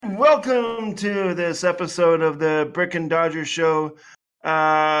welcome to this episode of the Brick and Dodger Show.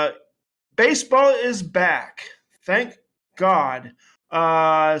 Baseball is back. Thank God.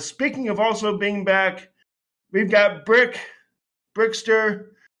 Speaking of also being back, we've got Brickster,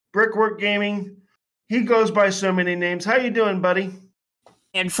 Brickwork Gaming. He goes by so many names. How you doing, buddy?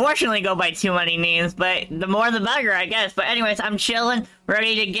 Unfortunately go by too many names, but the more the better, I guess. But anyways, I'm chilling,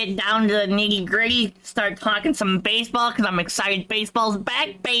 ready to get down to the nitty gritty, start talking some baseball, because I'm excited baseball's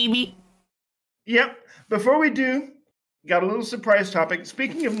back, baby. Yep. Before we do, got a little surprise topic.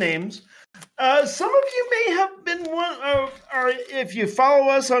 Speaking of names, some of you may have been one, or if you follow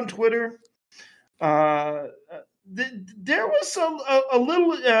us on Twitter, there was a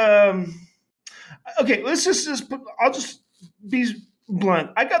little. Okay, let's just put, I'll just be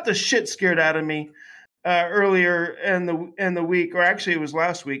blunt. I got the shit scared out of me earlier in the week, or actually it was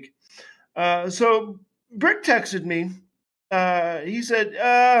last week. So Brick texted me. He said,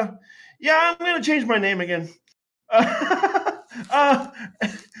 "Yeah, I'm going to change my name again." I'm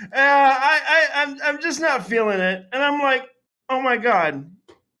just not feeling it, and I'm like, "Oh my God,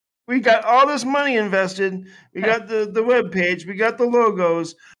 we got all this money invested. We got the web page. We got the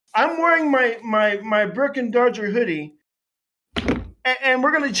logos. I'm wearing my Brick and Dodger hoodie." And we're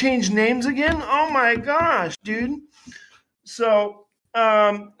going to change names again? Oh, my gosh, dude. So,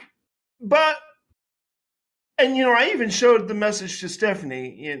 I even showed the message to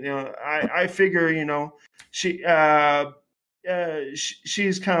Stephanie. I figure, she's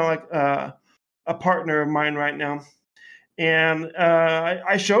kind of like a partner of mine right now. And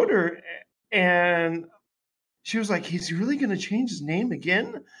I showed her, and she was like, "He's really going to change his name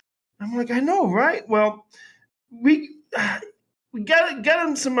again?" I'm like, "I know, right?" Well, we got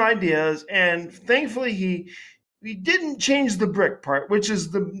him some ideas, and thankfully he didn't change the Brick part, which is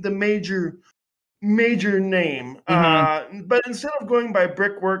the major name. Mm-hmm. But instead of going by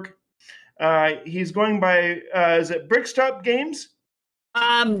Brickwork, he's going by is it Brickstop Games?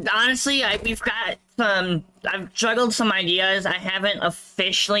 Honestly, I've juggled some ideas. I haven't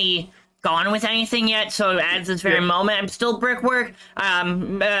officially gone with anything yet, so at this very moment, I'm still Brickwork.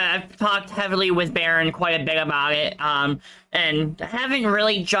 I've talked heavily with Baron quite a bit about it, and I haven't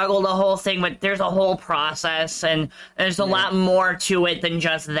really juggled the whole thing, but there's a whole process, and there's a lot more to it than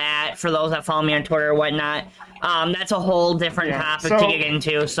just that, for those that follow me on Twitter or whatnot. That's a whole different topic to get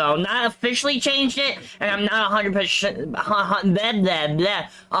into, so not officially changed it, and I'm not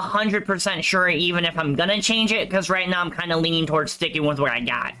 100% sure even if I'm gonna change it, because right now I'm kind of leaning towards sticking with what I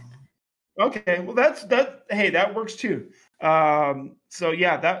got. Okay, well that works too. So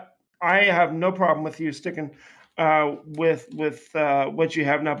yeah, that I have no problem with you sticking with what you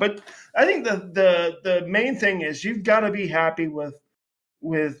have now. But I think the main thing is you've got to be happy with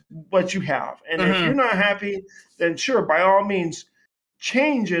what you have, and if you're not happy, then sure, by all means,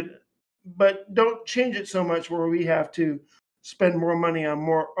 change it, but don't change it so much where we have to spend more money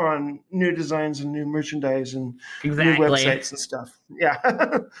on new designs and new merchandise and new websites and stuff. Yeah.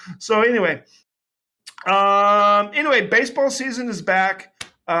 So anyway, baseball season is back.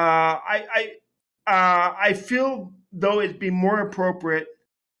 I feel though it'd be more appropriate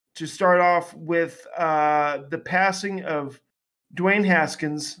to start off with the passing of Dwayne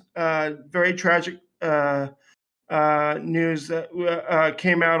Haskins. Very tragic news that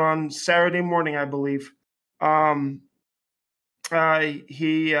came out on Saturday morning, I believe. And I'm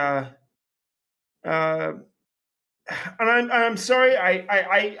sorry.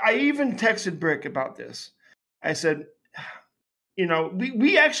 I even texted Brick about this. I said,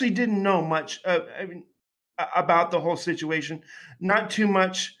 we actually didn't know much about the whole situation. Not too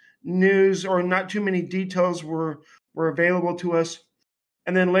much news or not too many details were available to us.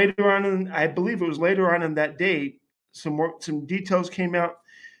 And then later on, I believe it was later on in that day, some details came out.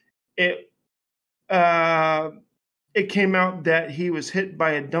 It came out that he was hit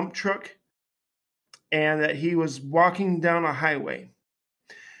by a dump truck and that he was walking down a highway.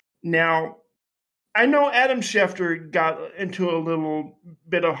 Now, I know Adam Schefter got into a little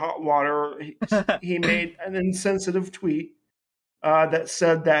bit of hot water. He made an insensitive tweet that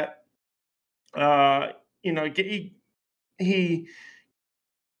said that, he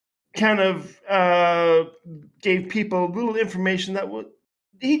kind of gave people a little information that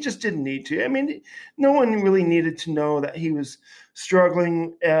he just didn't need to. I mean, no one really needed to know that he was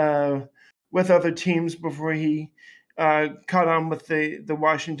struggling with other teams before he caught on with the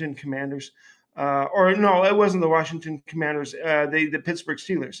Washington Commanders. Or no, it wasn't the Washington Commanders, the Pittsburgh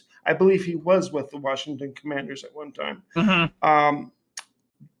Steelers. I believe he was with the Washington Commanders at one time. Mm-hmm.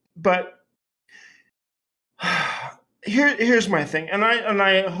 But here's my thing, and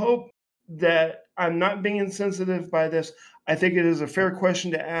I hope that I'm not being insensitive by this. I think it is a fair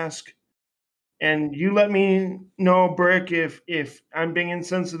question to ask. And you let me know, Brick, if I'm being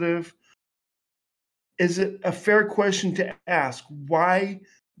insensitive. Is it a fair question to ask why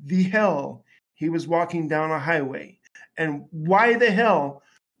the hell he was walking down a highway? And why the hell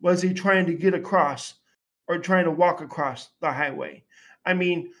was he trying to get across or trying to walk across the highway? I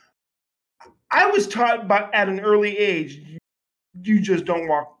mean, I was taught at an early age, you just don't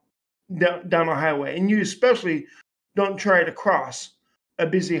walk down a highway, and you especially don't try to cross a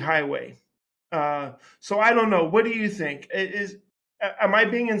busy highway. So I don't know. What do you think? Am I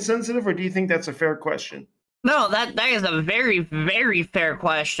being insensitive, or do you think that's a fair question? No, that is a very, very fair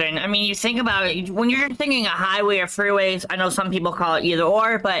question. I mean, you think about it, when you're thinking a highway or freeways, I know some people call it either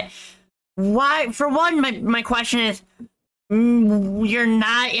or, but why, for one, my question is, you're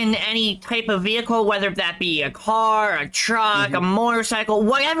not in any type of vehicle, whether that be a car, a truck, a motorcycle,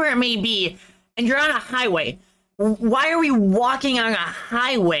 whatever it may be, and you're on a highway. Why are we walking on a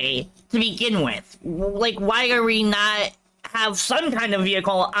highway to begin with? Like, why are we not have some kind of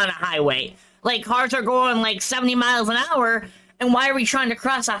vehicle on a highway? Like, cars are going like 70 miles an hour, and why are we trying to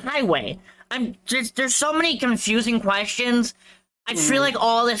cross a highway? There's so many confusing questions. I feel like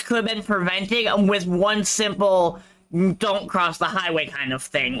all this could have been prevented with one simple don't cross the highway kind of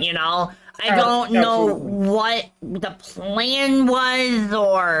thing, you know? I don't know what the plan was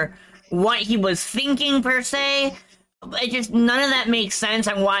or what he was thinking per se. It just, none of that makes sense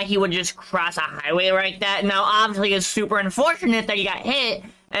on why he would just cross a highway like that. Now, obviously, it's super unfortunate that he got hit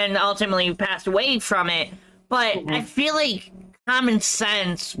and ultimately passed away from it, but I feel like common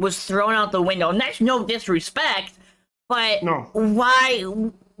sense was thrown out the window. And that's no disrespect, but why?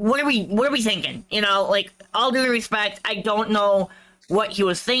 What are we thinking? You know, like, all due respect, I don't know what he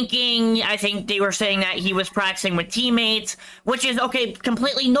was thinking. I think they were saying that he was practicing with teammates, which is okay,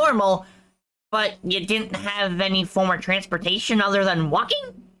 completely normal. But you didn't have any form of transportation other than walking?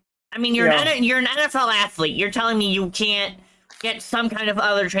 I mean, you're an NFL athlete. You're telling me you can't get some kind of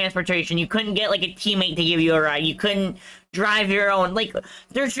other transportation. You couldn't get, like, a teammate to give you a ride. You couldn't drive your own. Like,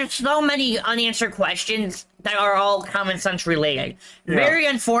 there's just so many unanswered questions that are all common sense related. Yeah. Very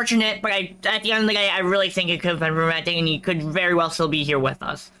unfortunate, but at the end of the day, I really think it could have been prevented, and he could very well still be here with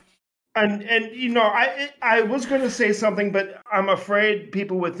us. And you know, I was going to say something, but I'm afraid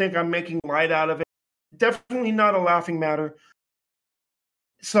people would think I'm making light out of it. Definitely not a laughing matter.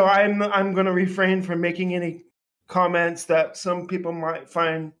 So I'm going to refrain from making any comments that some people might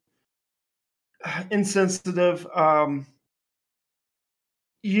find insensitive.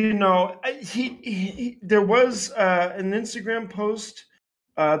 You know, there was an Instagram post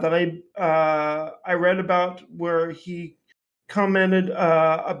that I read about where he commented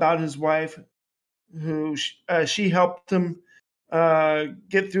about his wife, who she helped him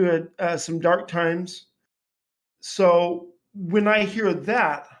get through some dark times. So when I hear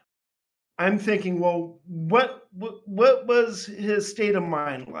that, I'm thinking, well, what was his state of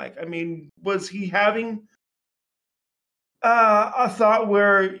mind like? I mean, was he having a thought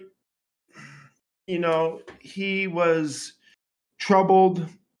where, you know, he was troubled,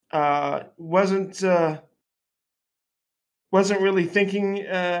 wasn't really thinking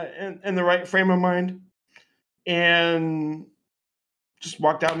in the right frame of mind, and just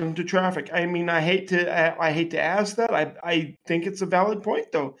walked out into traffic? I mean, I hate to ask that. I think it's a valid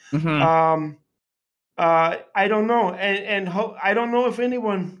point, though. I don't know, and I don't know if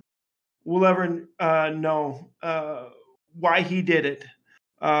anyone will ever know why he did it.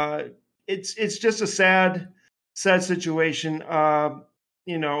 It's just a sad situation.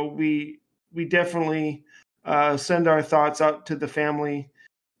 You know, we definitely send our thoughts out to the family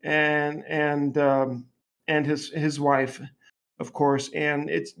and his wife, of course. And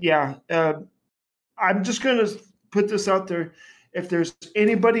it's I'm just gonna put this out there. If there's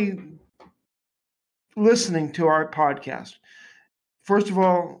anybody listening to our podcast, first of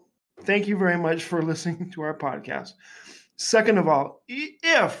all, thank you very much for listening to our podcast. Second of all,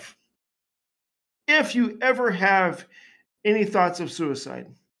 if you ever have any thoughts of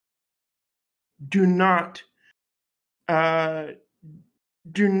suicide, do not go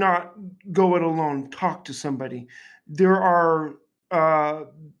it alone. Talk to somebody. There are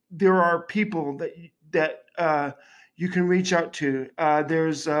people that you can reach out to.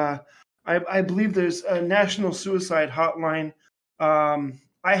 There's I believe there's a national suicide hotline.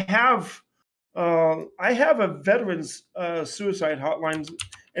 I have a veterans suicide hotline,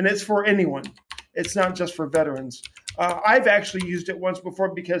 and it's for anyone. It's not just for veterans. I've actually used it once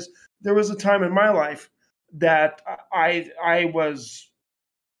before because there was a time in my life that I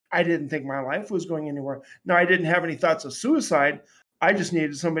didn't think my life was going anywhere. Now, I didn't have any thoughts of suicide, I just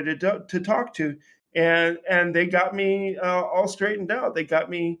needed somebody to talk to, and they got me all straightened out. They got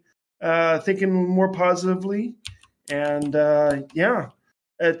me thinking more positively, and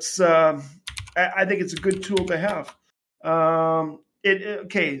it's I think it's a good tool to have. So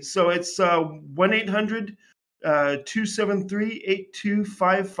it's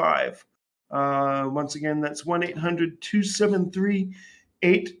 1-800-273-8255. Once again, that's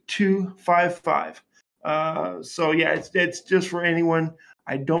 1-800-273-8255. So yeah, it's just for anyone.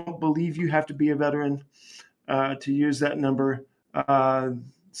 I don't believe you have to be a veteran to use that number.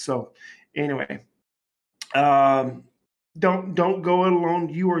 So anyway, don't go it alone.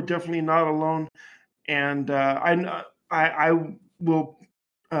 You are definitely not alone. And I will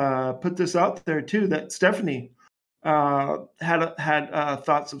put this out there too, that Stephanie had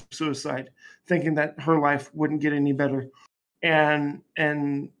thoughts of suicide, thinking that her life wouldn't get any better, and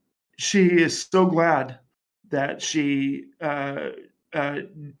she is so glad that she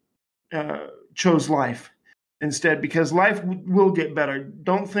chose life instead, because life will get better.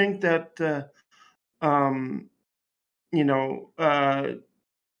 Don't think that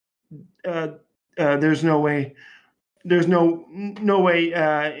there's no way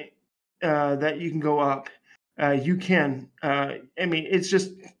that you can go up. You can. It's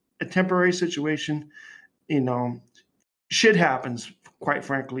just a temporary situation. Shit happens, quite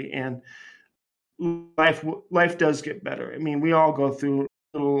frankly, and life does get better. We all go through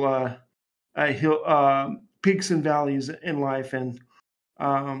little peaks and valleys in life, and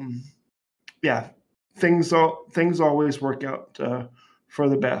things always work out for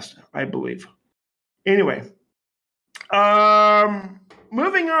the best, I believe. Anyway,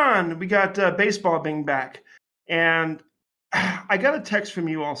 moving on, we got baseball being back, and I got a text from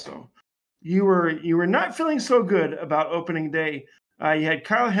you also. You were not feeling so good about opening day. You had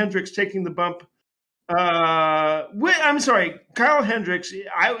Kyle Hendricks taking the bump. I'm sorry, Kyle Hendricks.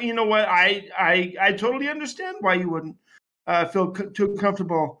 You know what? I totally understand why you wouldn't feel too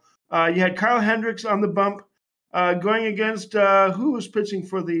comfortable. You had Kyle Hendricks on the bump, going against who was pitching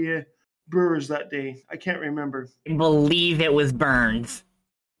for the Brewers that day. I can't remember. I believe it was Burns.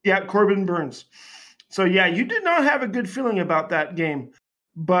 Yeah, Corbin Burns. So yeah, you did not have a good feeling about that game.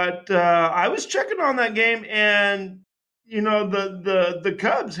 But I was checking on that game, and the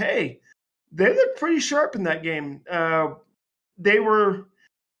Cubs, hey, they looked pretty sharp in that game. They were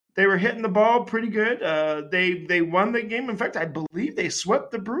hitting the ball pretty good. They won the game. In fact, I believe they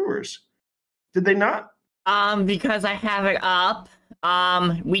swept the Brewers. Did they not? Because I have it up.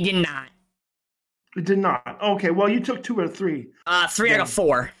 We did not. It did not. Okay, well, you took 2 out of 3. 3 out of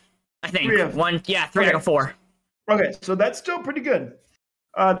 4, I think. 3 out of 4. Okay, so that's still pretty good.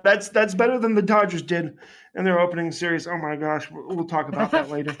 That's better than the Dodgers did in their opening series. Oh my gosh, we'll talk about that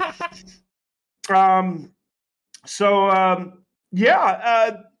later. Now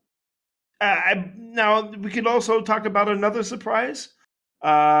we could also talk about another surprise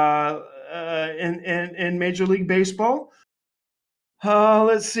in Major League Baseball.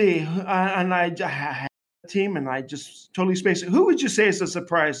 Let's see, and I had a team, and I just totally spaced it. Who would you say is a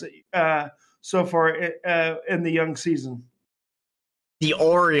surprise so far in the young season? The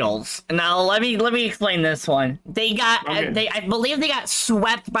Orioles. Now let me explain this one. I believe they got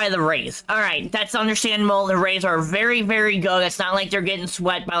swept by the Rays. All right, that's understandable. The Rays are very, very good. It's not like they're getting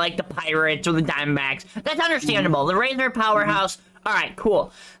swept by like the Pirates or the Diamondbacks. That's understandable. Mm-hmm. The Rays are a powerhouse. Mm-hmm. All right,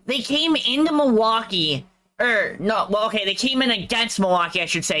 cool. They came into Milwaukee. They came in against Milwaukee, I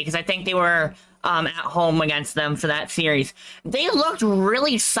should say, because I think they were at home against them for that series. They looked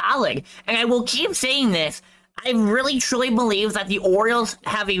really solid, and I will keep saying this. I really truly believe that the Orioles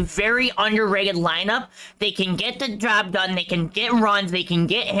have a very underrated lineup. They can get the job done, they can get runs, they can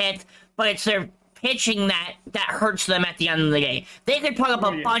get hits, but it's their pitching that hurts them at the end of the day. They could put up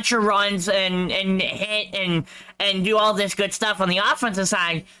a bunch of runs and hit and do all this good stuff on the offensive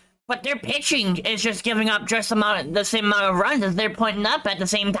side, but their pitching is just giving up the same amount of runs as they're putting up at the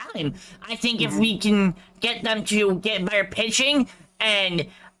same time. I think if we can get them to get better pitching and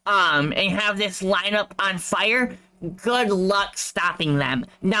have this lineup on fire, good luck stopping them.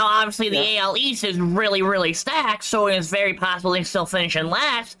 Now, obviously, the AL East is really, really stacked, so it's very possible they still finish in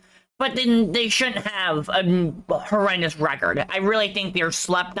last, but then they shouldn't have a horrendous record. I really think they're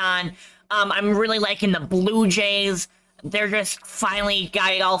slept on. I'm really liking the Blue Jays. They're just finally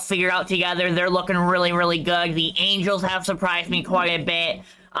got it all figured out together. They're looking really, really good. The Angels have surprised me quite a bit.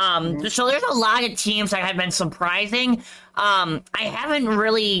 So there's a lot of teams that have been surprising. I haven't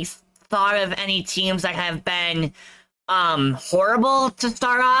really thought of any teams that have been horrible to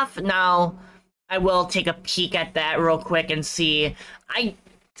start off. Now, I will take a peek at that real quick and see.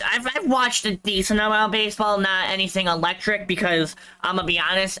 I've watched a decent amount of baseball, not anything electric, because I'm gonna be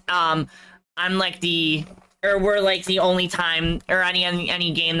honest, we're like the only time, or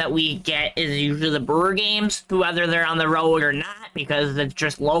any game that we get is usually the Brewer games, whether they're on the road or not, because it's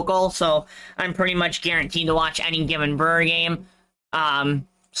just local. So I'm pretty much guaranteed to watch any given Brewer game. Let's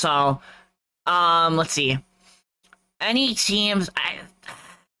see. Any teams?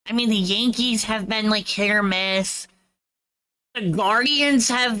 I mean, the Yankees have been like hit or miss. The Guardians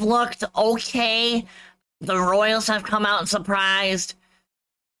have looked okay. The Royals have come out and surprised.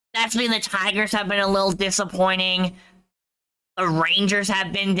 Definitely the Tigers have been a little disappointing. The Rangers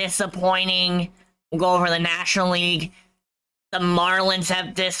have been disappointing. We'll go over the National League. The Marlins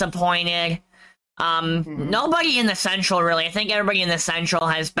have disappointed. Nobody in the Central, really. I think everybody in the Central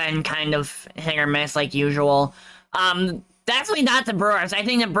has been kind of hit or miss like usual. Definitely not the Brewers. I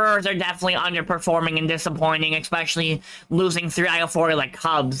think the Brewers are definitely underperforming and disappointing, especially losing 3 out of 4 to the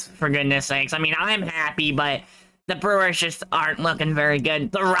Cubs, for goodness sakes. I mean, I'm happy, but the Brewers just aren't looking very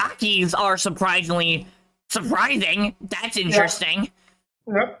good. The Rockies are surprising. That's interesting.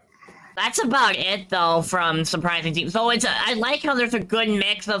 Yep. That's about it, though, from surprising teams. So I like how there's a good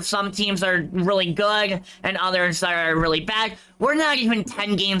mix of some teams that are really good and others that are really bad. We're not even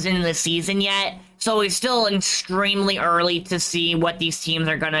 10 games into the season yet, so it's still extremely early to see what these teams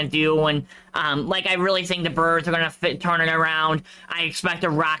are going to do. And, I really think the Brewers are going to turn it around. I expect the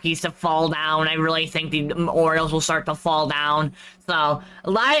Rockies to fall down. I really think the Orioles will start to fall down. So, a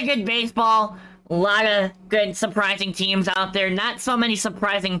lot of good baseball. A lot of good, surprising teams out there. Not so many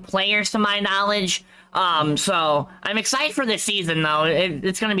surprising players, to my knowledge. So I'm excited for this season, though.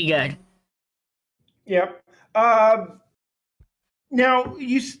 It's going to be good. Yep. Now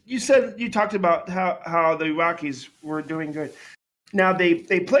you talked about how the Rockies were doing good. Now they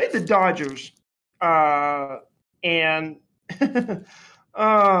played the Dodgers, and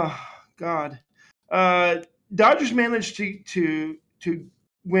oh God, Dodgers managed to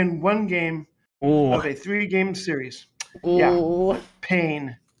win one game. Ooh. Of a 3-game series. Ooh. Yeah,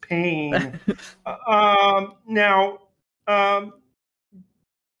 pain.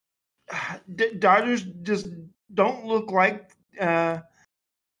 Dodgers just don't look like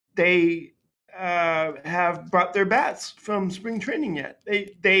they have brought their bats from spring training yet.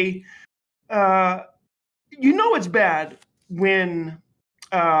 They it's bad when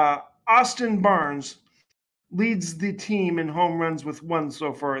Austin Barnes leads the team in home runs with 1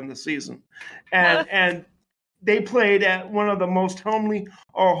 so far in the season. And they played at one of the most homer-friendly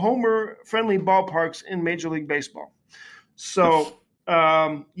ballparks in Major League Baseball. So,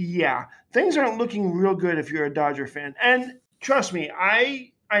 things aren't looking real good if you're a Dodger fan. And trust me,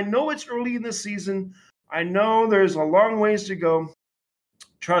 I know it's early in the season. I know there's a long ways to go.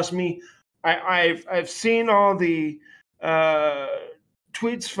 Trust me, I've seen all the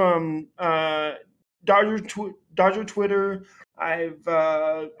tweets from Dodger Twitter. I've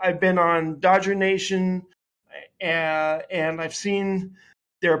been on Dodger Nation, and I've seen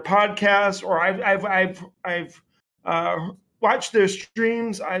their podcasts, or I've watched their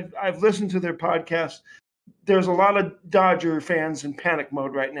streams. I've listened to their podcasts. There's a lot of Dodger fans in panic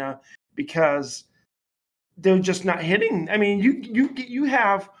mode right now because they're just not hitting. I mean, you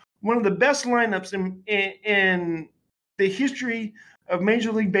have one of the best lineups in the history of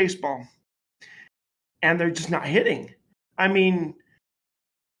Major League Baseball, and they're just not hitting. I mean,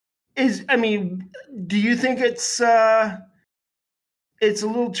 do you think it's a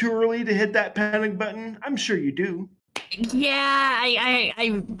little too early to hit that panic button? I'm sure you do. Yeah,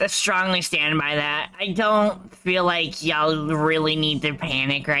 I strongly stand by that. I don't feel like y'all really need to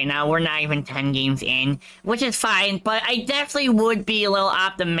panic right now. We're not even 10 games in, which is fine, but I definitely would be a little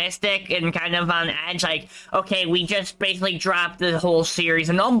optimistic and kind of on edge. Like, okay, we just basically dropped the whole series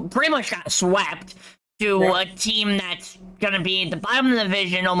and pretty much got swept to a team that's going to be at the bottom of the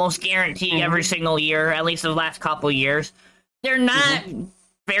division almost guaranteed every single year, at least the last couple years. They're not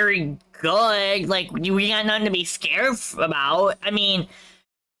very good. Like, we got nothing to be scared about. I mean,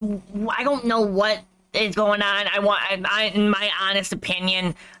 I don't know what is going on. I in my honest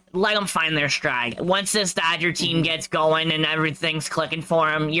opinion, let them find their stride. Once this Dodger team gets going and everything's clicking for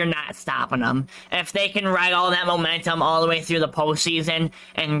them, you're not stopping them. If they can ride all that momentum all the way through the postseason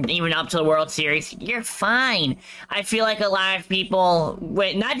and even up to the World Series, you're fine. I feel like a lot of people,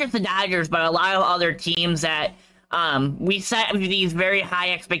 not just the Dodgers, but a lot of other teams that we set these very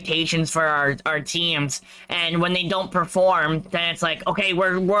high expectations for our teams, and when they don't perform, then it's like, okay,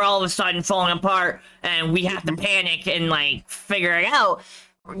 we're all of a sudden falling apart, and we have to panic and like figure it out.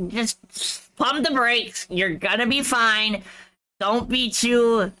 Just pump the brakes. You're gonna be fine. don't be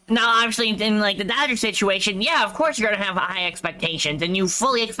too. Now, obviously, in like the Dodger situation, yeah, of course you're gonna have high expectations, and you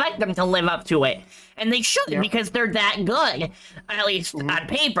fully expect them to live up to it, and they should because they're that good, at least on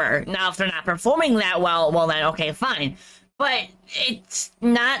paper. Now, if they're not performing that well, then okay, fine. But it's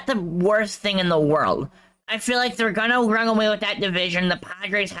not the worst thing in the world. I feel like they're gonna run away with that division. The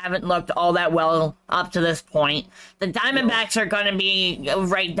Padres haven't looked all that well up to this point. The Diamondbacks are gonna be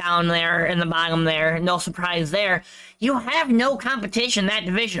right down there in the bottom there. No surprise there. You have no competition in that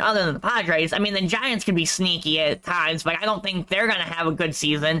division other than the Padres. I mean, the Giants can be sneaky at times, but I don't think they're gonna have a good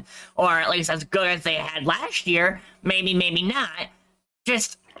season, or at least as good as they had last year. Maybe not.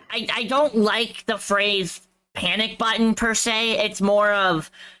 Just, I don't like the phrase panic button per se. It's more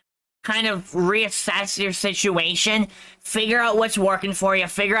of kind of reassess your situation, figure out what's working for you,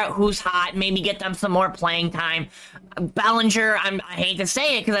 figure out who's hot, maybe get them some more playing time. Bellinger, I hate to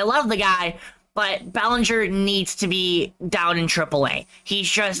say it because I love the guy, but Bellinger needs to be down in AAA. He's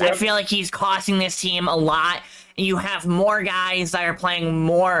just, I feel like he's costing this team a lot. You have more guys that are playing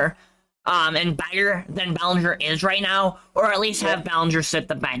more and better than Bellinger is right now, or at least have Bellinger sit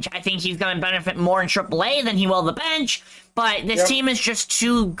the bench. I think he's going to benefit more in AAA than he will the bench, but this team is just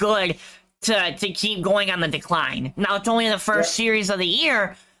too good to keep going on the decline. Now, it's only the first series of the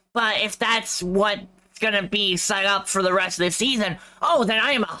year, but if that's what's going to be set up for the rest of the season, then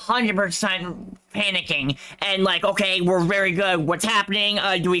I am 100% panicking and like, okay, we're very good. What's happening?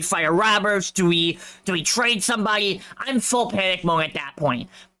 Do we fire Roberts? Do we trade somebody? I'm full panic mode at that point.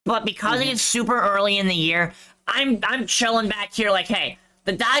 But because it's super early in the year, I'm chilling back here like, hey,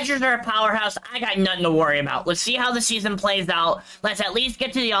 the Dodgers are a powerhouse. I got nothing to worry about. Let's see how the season plays out. Let's at least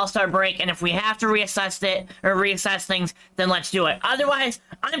get to the All-Star break, and if we have to reassess things, then let's do it. Otherwise,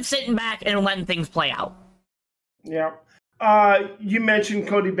 I'm sitting back and letting things play out. Yeah. You mentioned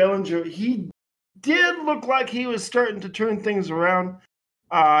Cody Bellinger. He did look like he was starting to turn things around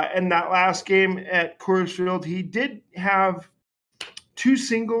in that last game at Coors Field. He did have 2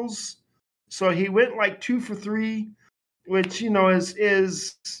 singles, so he went like 2 for 3, which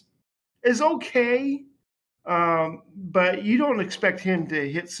is okay. But you don't expect him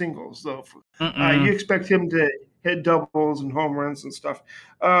to hit singles though. You expect him to hit doubles and home runs and stuff.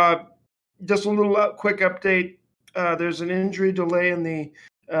 Just a little quick update. There's an injury delay in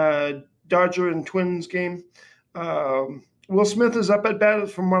the Dodger and Twins game. Will Smith is up at bat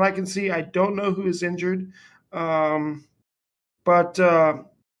from what I can see. I don't know who is injured. But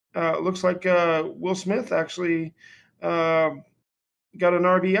it looks like Will Smith actually got an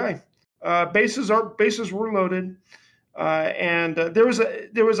RBI. Bases were loaded, and there was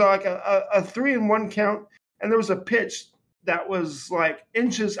like a 3-1 count, and there was a pitch that was like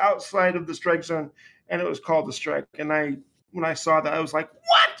inches outside of the strike zone, and it was called a strike. And when I saw that, I was like,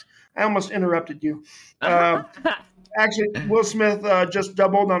 "What?" I almost interrupted you. Actually, Will Smith just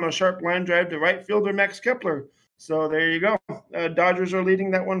doubled on a sharp line drive to right fielder Max Kepler. So there you go. Dodgers are leading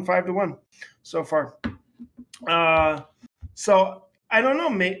that one 5-1 so far. So I don't know.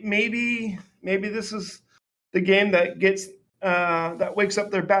 Maybe this is the game that gets that wakes up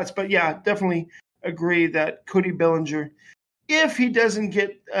their bats. But yeah, definitely agree that Cody Bellinger, if he doesn't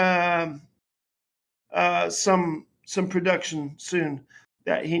get some production soon,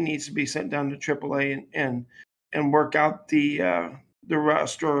 that he needs to be sent down to AAA and work out the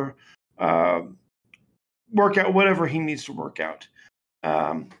rust or work out whatever he needs to work out.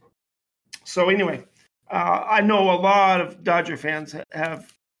 So anyway, I know a lot of Dodger fans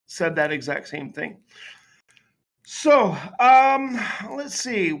have said that exact same thing. So let's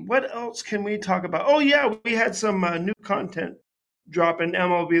see. What else can we talk about? Oh, yeah, we had some new content drop in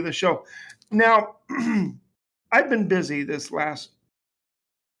MLB The Show. Now, I've been busy this last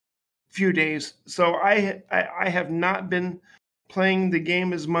few days, so I have not been playing the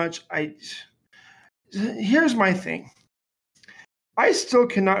game as much. Here's my thing. I still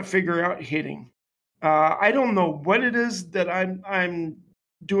cannot figure out hitting. I don't know what it is that I'm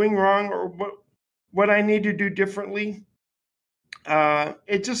doing wrong or what I need to do differently.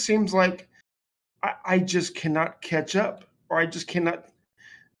 It just seems like I just cannot catch up, or I just cannot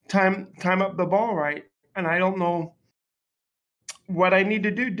time up the ball right, and I don't know what I need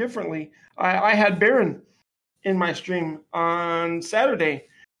to do differently. I had Barron in my stream on Saturday,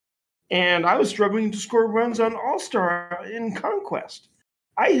 and I was struggling to score runs on All-Star in Conquest.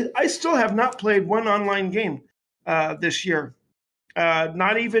 I still have not played one online game this year.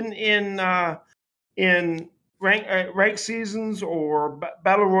 Not even in rank seasons or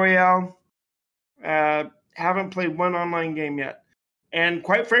Battle Royale. Haven't played one online game yet. And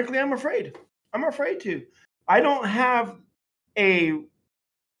quite frankly, I'm afraid. I'm afraid to. I don't have a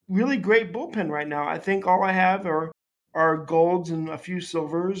really great bullpen right now. I think all I have are are golds and a few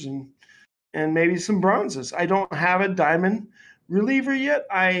silvers and maybe some bronzes. I don't have a diamond reliever yet.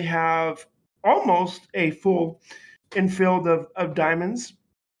 I have almost a full infield of diamonds.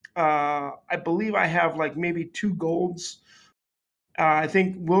 I believe I have like maybe 2 golds. I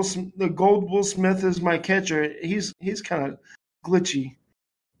think the gold Will Smith is my catcher. He's kind of glitchy.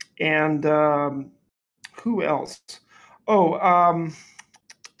 And who else? Oh,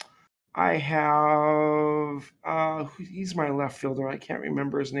 I have he's my left fielder. I can't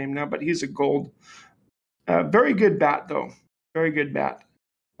remember his name now, but he's a gold. Very good bat though. Very good bat.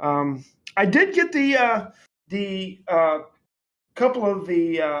 I did get the couple of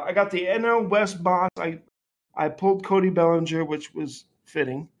the I got the NL West boss. I pulled Cody Bellinger, which was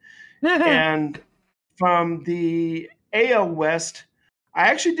fitting, and from the AL West, I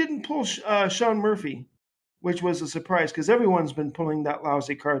actually didn't pull Sean Murphy, which was a surprise because everyone's been pulling that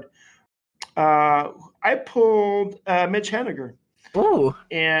lousy card. I pulled Mitch Haniger. Ooh.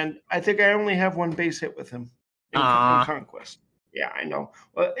 And I think I only have 1 base hit with him in Conquest. Yeah, I know.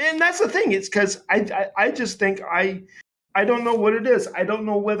 And that's the thing. It's because I just think I don't know what it is. I don't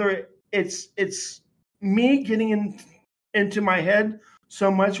know whether it's me getting into my head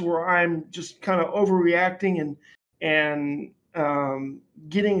so much where I'm just kind of overreacting and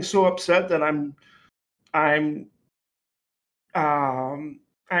getting so upset that I'm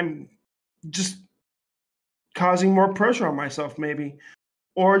just causing more pressure on myself, maybe,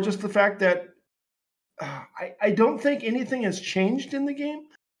 or just the fact that I don't think anything has changed in the game.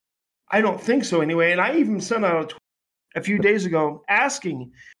 I don't think so, anyway. And I even sent out a tweet a few days ago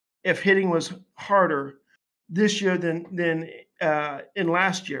asking if hitting was harder this year than in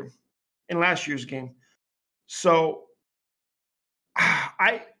last year's game. So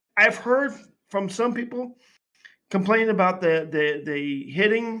I've heard from some people complain about the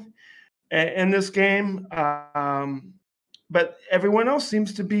hitting in this game, but everyone else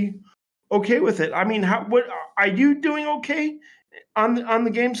seems to be okay with it. I mean, what are you doing? Okay on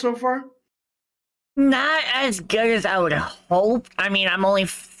the game so far? Not as good as I would hope. I mean, I'm only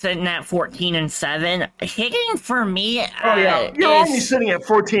sitting at 14-7. Hitting for me, you're only sitting at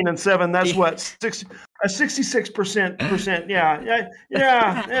 14-7. That's what 66%. Yeah.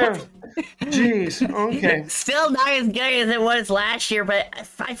 Jeez. Okay. Still not as good as it was last year, but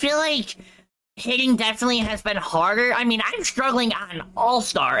I feel like hitting definitely has been harder. I mean, I'm struggling on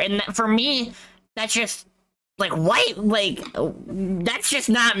All-Star, and for me, that's just that's just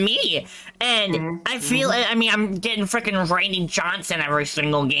not me. And I feel, I mean, I'm getting freaking Randy Johnson every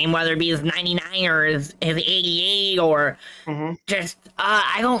single game, whether it be his 99 or his 88 or just,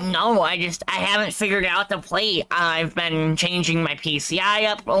 I don't know. I haven't figured out the plate. I've been changing my PCI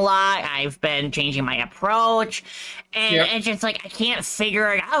up a lot. I've been changing my approach. And it's just like, I can't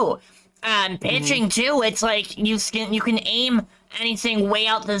figure it out. Pitching too, it's like you can aim anything way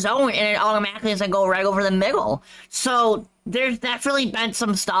out the zone and it automatically is going to go right over the middle. So there's definitely been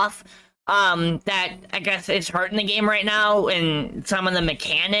some stuff that I guess is hurting the game right now and some of the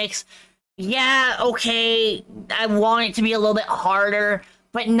mechanics. Yeah, okay, I want it to be a little bit harder,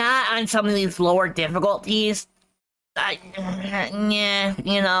 but not on some of these lower difficulties. It's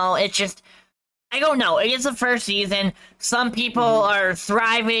just, I don't know. It is the first season. Some people are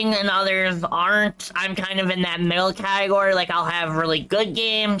thriving and others aren't. I'm kind of in that middle category. Like, I'll have really good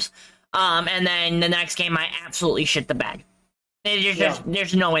games, and then the next game I absolutely shit the bed.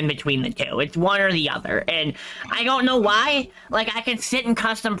 There's no in between the two. It's one or the other. And I don't know why. Like, I can sit in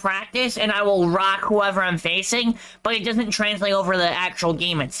custom practice and I will rock whoever I'm facing, but it doesn't translate over the actual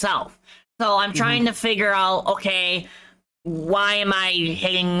game itself. So I'm trying to figure out, okay, why am I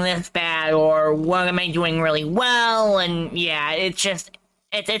hitting this bad, or what am I doing really well? And yeah, it's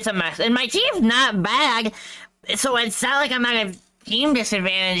a mess. And my team's not bad, so it's not like I'm at a team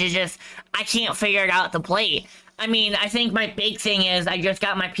disadvantage. It's just I can't figure it out at the plate. I mean, I think my big thing is I just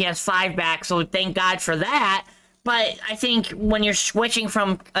got my PS5 back, so thank God for that. But I think when you're switching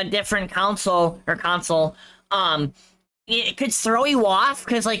from a different console, it could throw you off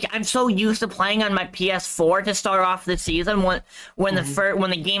because, like, I'm so used to playing on my PS4 to start off the season when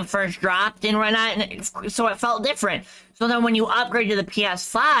the game first dropped and whatnot, and so it felt different. So then when you upgrade to the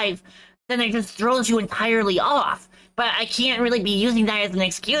PS5, then it just throws you entirely off. But I can't really be using that as an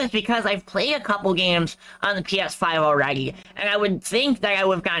excuse because I've played a couple games on the PS5 already, and I would think that I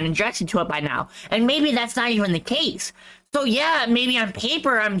would have gotten adjusted to it by now. And maybe that's not even the case. So yeah, maybe on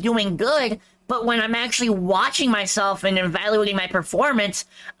paper I'm doing good, but when I'm actually watching myself and evaluating my performance,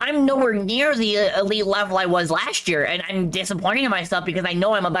 I'm nowhere near the elite level I was last year, and I'm disappointing in myself because I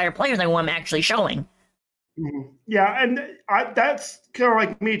know I'm a better player than what I'm actually showing. Yeah, and that's kind of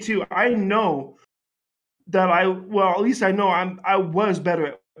like me too. I know at least I know I was better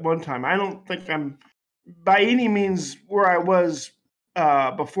at one time. I don't think I'm by any means where I was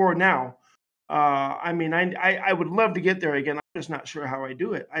before now. I mean, I would love to get there again. I'm just not sure how I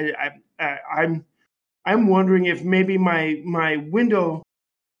do it. I'm wondering if maybe my window,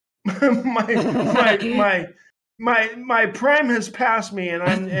 my my prime has passed me,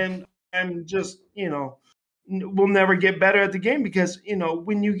 and I'm just will never get better at the game because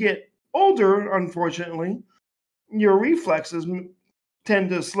when you get older, unfortunately, your reflexes tend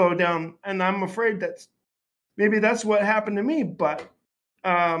to slow down, and I'm afraid that's what happened to me. But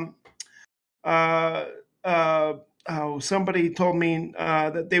um, uh, somebody told me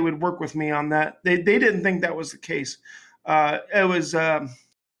that they would work with me on that. They didn't think that was the case. It was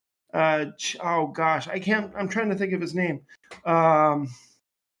oh gosh, I can't. I'm trying to think of his name.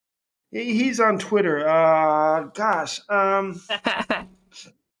 He's on Twitter. I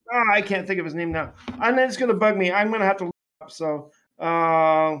can't think of his name now. And it's going to bug me. I'm going to have to look it up. So,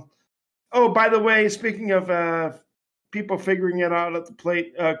 by the way, speaking of people figuring it out at the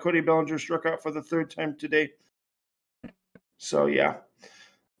plate, Cody Bellinger struck out for the third time today. So, yeah.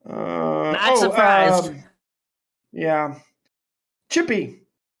 Not surprised. Yeah. Chippy,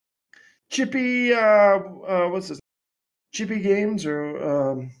 what's this? Chippy Games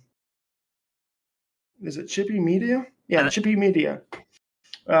or is it Chippy Media? Yeah, Chippy Media.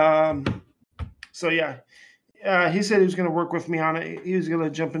 So yeah, he said he was going to work with me on it. He was going to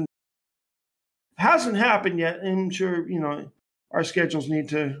jump in. Hasn't happened yet. I'm sure our schedules need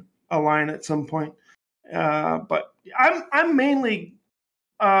to align at some point. But I'm mainly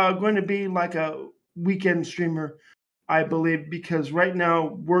going to be like a weekend streamer, I believe, because right now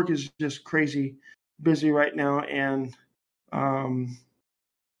work is just crazy busy right now, and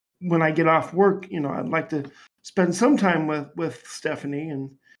when I get off work, I'd like to spend some time with Stephanie,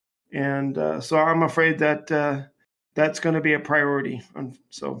 and so I'm afraid that that's going to be a priority.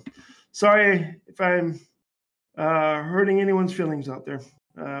 So sorry if I'm hurting anyone's feelings out there,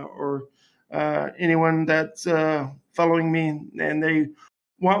 or anyone that's following me and they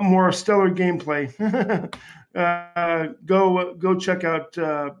want more stellar gameplay. Go check out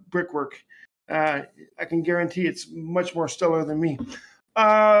Brickwork. I can guarantee it's much more stellar than me.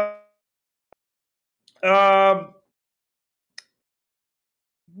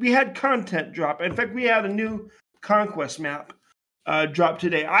 We had content drop. In fact, we had a new Conquest map drop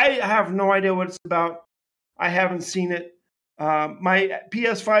today. I have no idea what it's about. I haven't seen it. My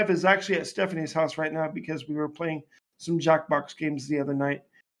PS5 is actually at Stephanie's house right now because we were playing some Jackbox games the other night,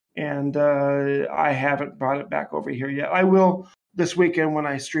 and I haven't brought it back over here yet. I will this weekend when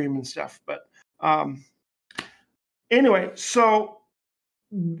I stream and stuff. But anyway, so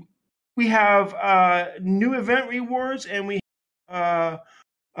we have new event rewards, and what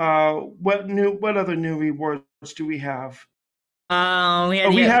other new rewards do we have? We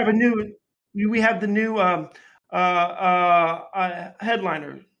have the new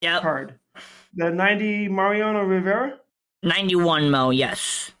headliner card, the 90 Mariano Rivera. 91 Mo,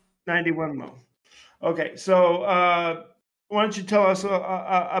 yes. 91 Mo. Okay, so why don't you tell us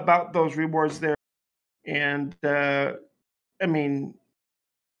about those rewards there? And I mean,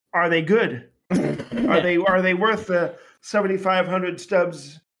 are they good? Are they worth the 7,500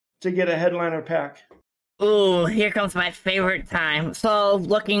 stubs to get a headliner pack? Ooh, here comes my favorite time. So,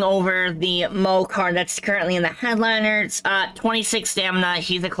 looking over the Mo card that's currently in the headliners, 26 stamina,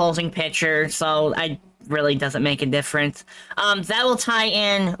 he's a closing pitcher, so really doesn't make a difference. That will tie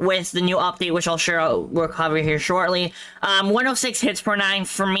in with the new update, which we'll cover here shortly. 106 hits per 9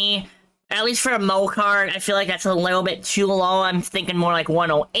 for me. At least for a Mo card, I feel like that's a little bit too low. I'm thinking more like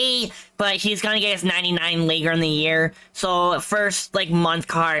 108, but he's gonna get his 99 later in the year. So first, month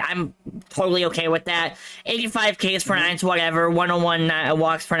card, I'm totally okay with that. 85 Ks per 9 to whatever, 101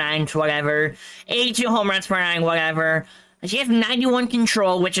 walks per 9 to whatever, 82 home runs per 9, whatever. He has 91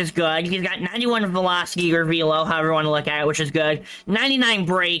 control, which is good. He's got 91 velocity or velo, however you want to look at it, which is good. 99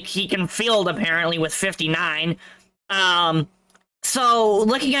 break, he can field apparently with 59. So,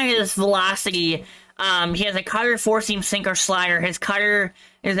 looking at his velocity, he has a cutter, four-seam, sinker, slider. His cutter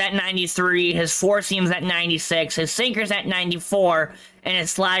is at 93, his four-seam's at 96, his sinker's at 94, and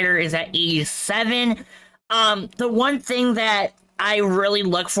his slider is at 87. The one thing that I really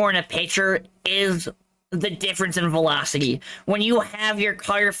look for in a pitcher is the difference in velocity. When you have your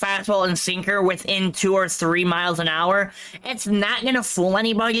cutter, fastball, and sinker within 2 or 3 miles an hour, it's not going to fool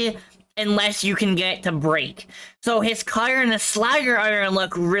anybody unless you can get to break. So his cutter and the slider are going to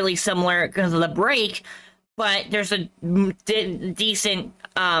look really similar because of the break, but there's a decent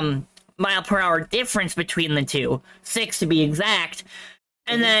mile per hour difference between the two, 6 to be exact.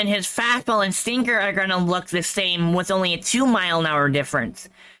 And then his fastball and sinker are going to look the same with only a 2-mile-an-hour difference.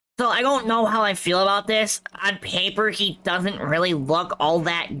 So I don't know how I feel about this. On paper, he doesn't really look all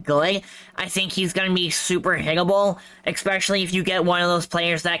that good. I think he's going to be super hittable, especially if you get one of those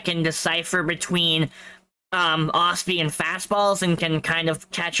players that can decipher between off-speed and fastballs and can kind of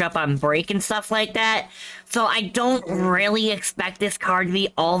catch up on break and stuff like that. So I don't really expect this card to be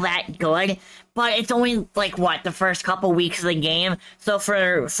all that good, but it's only like the first couple weeks of the game. So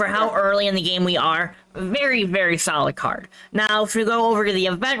for how early in the game we are, very, very solid card. Now, if we go over to the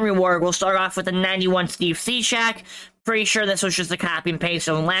event reward, we'll start off with the 91 Steve Cishek. Pretty sure this was just a copy and paste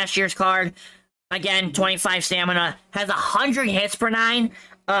of last year's card. Again, 25 stamina, has 100 hits per 9.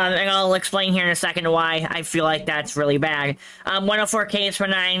 And I'll explain here in a second why I feel like that's really bad. 104 Ks per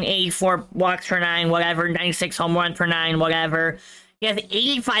 9, 84 walks per 9, whatever, 96 home runs per 9, whatever. He has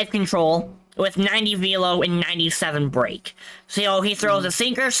 85 control with 90 velo and 97 break. So he throws a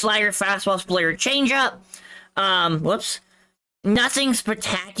sinker, slider, fastball, splitter, changeup. Nothing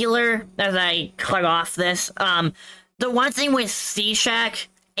spectacular as I cut off this. The one thing with Cishek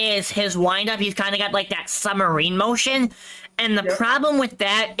is his windup. He's kind of got like that submarine motion. And the problem with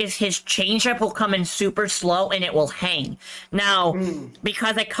that is his changeup will come in super slow and it will hang. Now,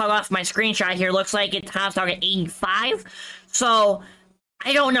 because I cut off my screenshot here, looks like it tops out at 85. So,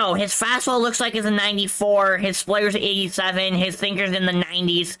 I don't know. His fastball looks like it's a 94. His splitter's at 87. His sinker's in the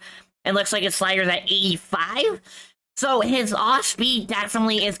 90s. It looks like his slider's at 85. So, his off-speed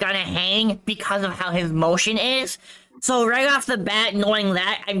definitely is going to hang because of how his motion is. So, right off the bat, knowing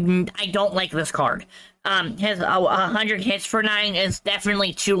that, I don't like this card. His 100 hits per 9 is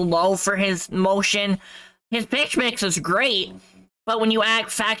definitely too low for his motion. His pitch mix is great, but when you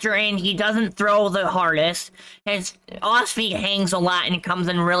factor in he doesn't throw the hardest, his off-speed hangs a lot and comes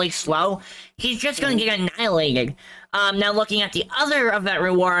in really slow, he's just going to get annihilated. Now looking at the other event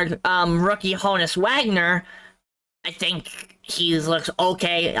reward, rookie Honus Wagner, I think he looks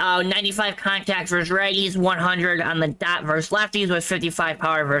okay. 95 contact versus righties, 100 on the dot versus lefties with 55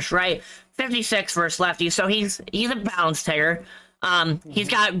 power versus right. 56 versus lefties, so he's a balance hitter. He's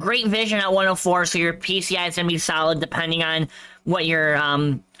got great vision at 104, so your PCI is going to be solid depending on what your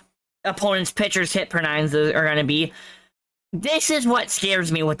opponent's pitcher's hit per 9s are going to be. This is what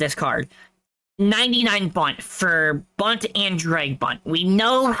scares me with this card. 99 bunt for bunt and drag bunt. We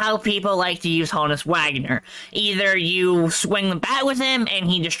know how people like to use Honus Wagner. Either you swing the bat with him and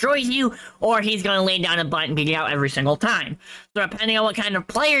he destroys you, or he's going to lay down a bunt and beat you out every single time. So depending on what kind of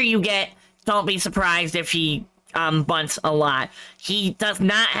player you get, don't be surprised if he bunts a lot. He does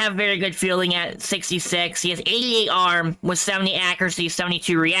not have very good fielding at 66. He has 88 arm with 70 accuracy,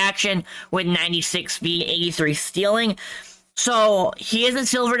 72 reaction with 96 speed, 83 stealing. So he is a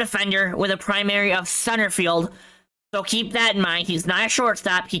silver defender with a primary of center field. So keep that in mind. He's not a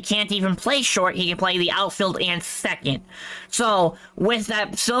shortstop. He can't even play short. He can play the outfield and second. So with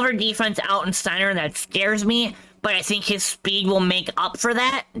that silver defense out in center, that scares me. But I think his speed will make up for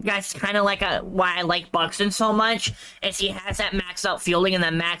that. That's kind of like why I like Buxton so much, is he has that maxed out fielding and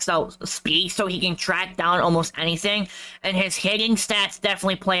that maxed out speed, so he can track down almost anything. And his hitting stats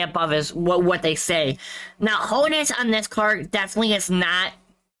definitely play above what they say. Now, Honus on this card definitely is not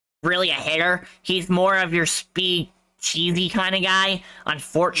really a hitter. He's more of your speed, cheesy kind of guy,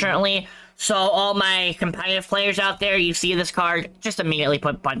 unfortunately. So all my competitive players out there, you see this card, just immediately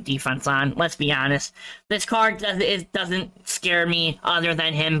put bunt defense on. Let's be honest. This card doesn't scare me other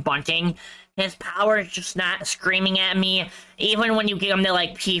than him bunting. His power is just not screaming at me. Even when you get him to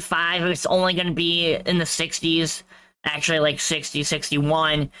like P5, it's only going to be in the 60s. Actually like 60,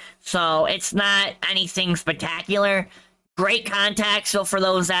 61. So it's not anything spectacular. Great contact, so for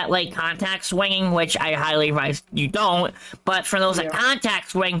those that like contact swinging, which I highly advise you don't, but for those that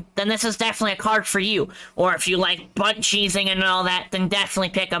contact swing, then this is definitely a card for you. Or if you like bunt cheesing and all that, then definitely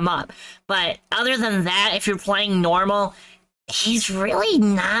pick him up. But other than that, if you're playing normal, he's really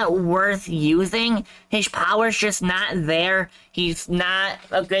not worth using. His power's just not there. He's not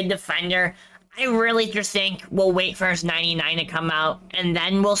a good defender. I really just think we'll wait for his 99 to come out, and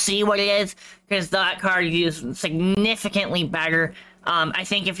then we'll see what it is, because that card is significantly better. I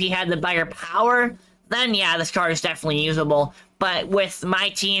think if he had the better power, then yeah, this card is definitely usable. But with my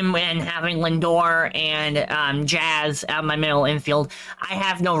team and having Lindor and Jazz at my middle infield, I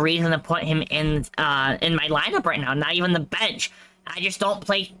have no reason to put him in my lineup right now, not even the bench. I just don't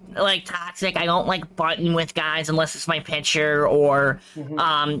play like toxic. I don't like button with guys unless it's my pitcher or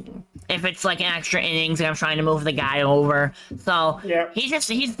if it's like an extra innings and I'm trying to move the guy over. So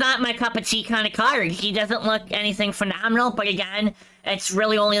he's not my cup of tea kind of card. He doesn't look anything phenomenal, but again, it's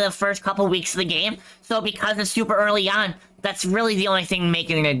really only the first couple weeks of the game. So because it's super early on, that's really the only thing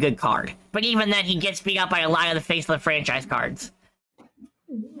making it a good card. But even then, he gets beat up by a lot of the face of the franchise cards.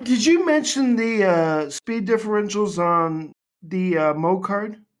 Did you mention the speed differentials on the Mo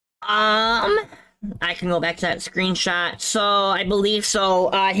card? I can go back to that screenshot. So I believe so.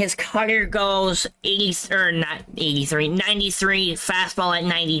 His cutter goes 80 or not 83, 93, fastball at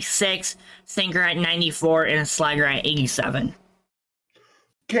 96, sinker at 94, and a slider at 87.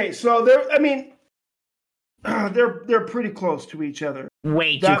 Okay, so they're. I mean, they're pretty close to each other.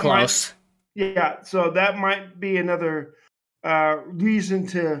 Way too close. Yeah, so that might be another reason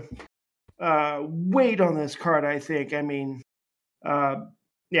to wait on this card. I think. I mean,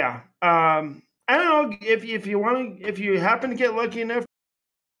 yeah. I don't know if you want to, if you happen to get lucky enough,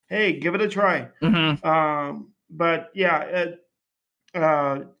 hey, give it a try. Mm-hmm. But yeah,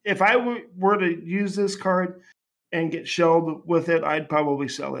 if I were to use this card and get shelled with it, I'd probably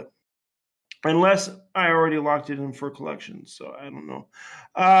sell it, unless I already locked it in for collection. So I don't know.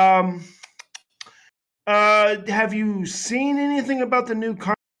 Have you seen anything about the new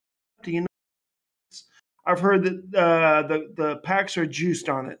card? Do you know? I've heard that the packs are juiced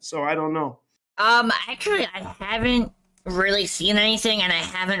on it, so I don't know. Actually, I haven't really seen anything, and I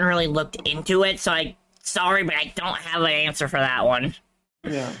haven't really looked into it, so sorry, but I don't have an answer for that one.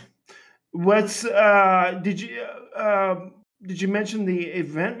 Yeah. What's did you mention the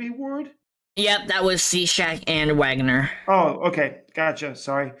event reward? Yep, that was Cishek and Wagner. Oh, okay, gotcha.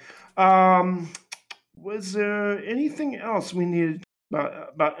 Sorry. Was there anything else we needed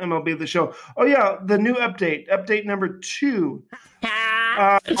about MLB The Show? Oh yeah, the new update number 2.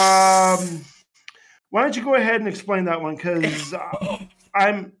 Why don't you go ahead and explain that one? Because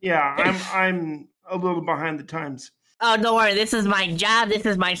I'm a little behind the times. Oh, don't worry. This is my job. This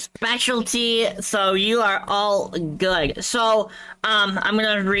is my specialty. So you are all good. So I'm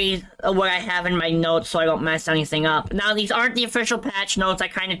gonna read what I have in my notes so I don't mess anything up. Now, these aren't the official patch notes. I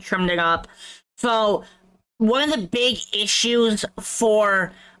kind of trimmed it up. So one of the big issues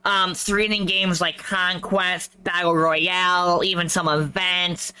for 3-inning games like Conquest, Battle Royale, even some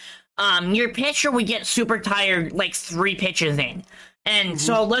events, your pitcher would get super tired like 3 pitches in. And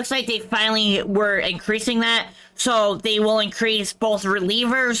so it looks like they finally were increasing that. So they will increase both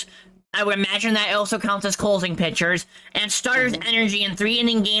relievers, I would imagine that also counts as closing pitchers, and starters' energy in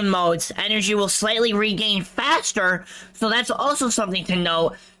 3-inning game modes. Energy will slightly regain faster, so that's also something to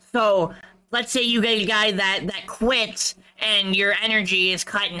note. So let's say you get a guy that quits and your energy is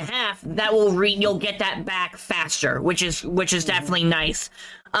cut in half, that will you'll get that back faster, which is definitely nice.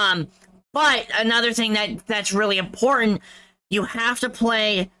 But another thing that's really important, you have to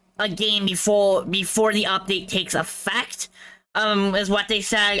play a game before the update takes effect, is what they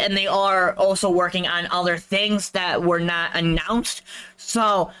said, and they are also working on other things that were not announced.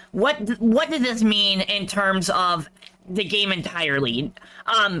 So what does this mean in terms of the game entirely?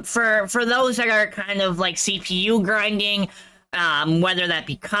 For those that are kind of like CPU grinding, whether that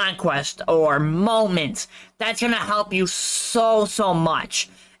be Conquest or Moments, that's gonna help you so much.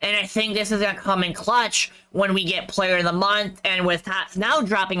 And I think this is going to come in clutch when we get Player of the Month, and with Tots Now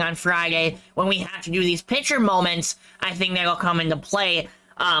dropping on Friday, when we have to do these pitcher moments, I think that'll come into play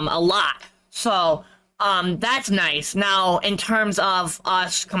a lot. So that's nice. Now, in terms of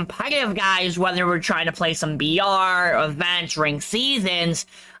us competitive guys, whether we're trying to play some BR, events, ring seasons,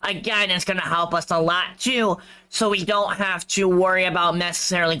 again, it's going to help us a lot too, so we don't have to worry about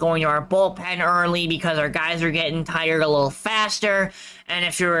necessarily going to our bullpen early because our guys are getting tired a little faster. And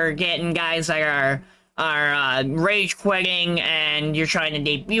if you're getting guys that are rage quitting and you're trying to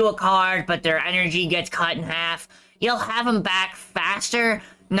debut a card, but their energy gets cut in half, you'll have them back faster.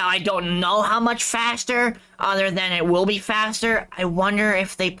 Now, I don't know how much faster, other than it will be faster. I wonder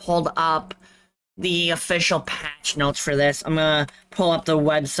if they pulled up the official patch notes for this. I'm gonna pull up the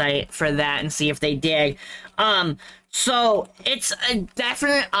website for that and see if they did. So it's a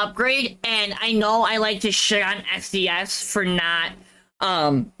definite upgrade, and I know I like to shit on SDS for not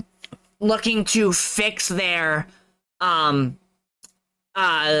looking to fix their or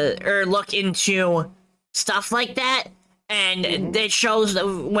look into stuff like that. And it shows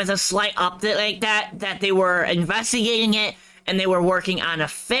with a slight update like that they were investigating it and they were working on a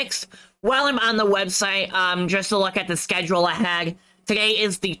fix. While I'm on the website, just to look at the schedule ahead, today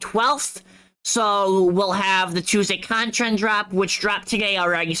is the 12th, so we'll have the Tuesday Contrend drop, which dropped today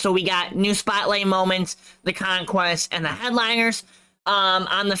already. So we got new Spotlight Moments, the Conquest, and the Headliners.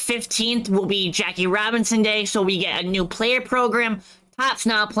 On the 15th will be Jackie Robinson Day, so we get a new player program, Tots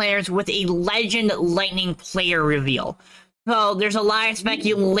Now players with a Legend Lightning player reveal. So there's a lot of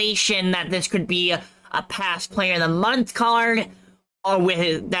speculation that this could be a past Player of the Month card, or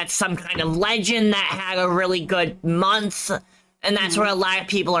with that's some kind of legend that had a really good month, and that's what a lot of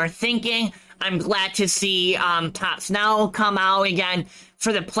people are thinking. I'm glad to see Top Snow come out again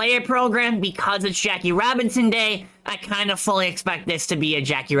for the player program because it's Jackie Robinson Day. I kind of fully expect this to be a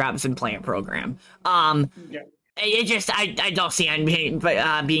Jackie Robinson player program. Yeah. It just I don't see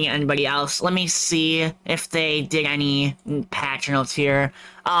being anybody else. Let me see if they did any patch notes here.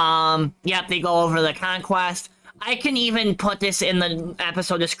 Yep, they go over the conquest. I can even put this in the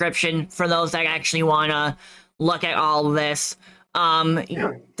episode description for those that actually want to look at all of this.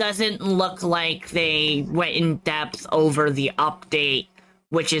 It doesn't look like they went in depth over the update,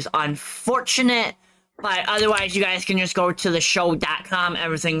 which is unfortunate. But otherwise, you guys can just go to theshow.com.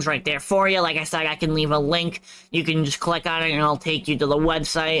 Everything's right there for you. Like I said, I can leave a link. You can just click on it and it'll take you to the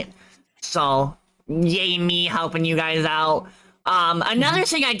website. So, yay me helping you guys out. Another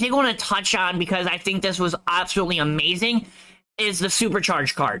thing I did want to touch on, because I think this was absolutely amazing, is the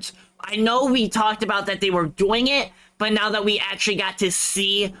supercharged cards. I know we talked about that they were doing it, but now that we actually got to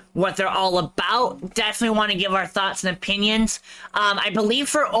see what they're all about, definitely want to give our thoughts and opinions. I believe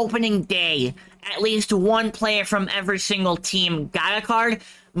for opening day, at least one player from every single team got a card.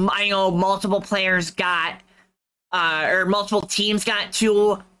 I know multiple players got, or multiple teams got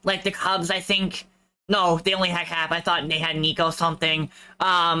two, like the Cubs, I think. No, they only had Cap. I thought they had Nico something.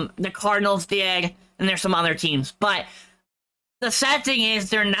 The Cardinals did, and there's some other teams. But the sad thing is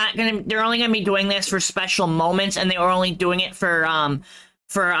they're only gonna be doing this for special moments, and they were only doing it for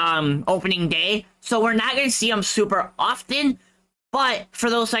opening day. So we're not gonna see them super often. But for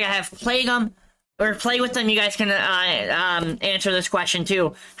those that have played them or play with them, you guys can answer this question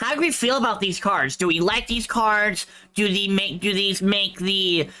too. How do we feel about these cards? Do we like these cards? Do these make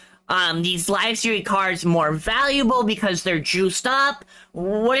the these live series cards more valuable because they're juiced up?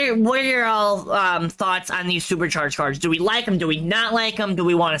 What are your all thoughts on these supercharged cards? Do we like them? Do we not like them? Do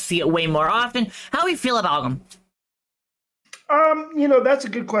we want to see it way more often? How do we feel about them? That's a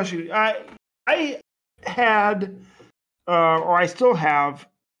good question. I had, or I still have,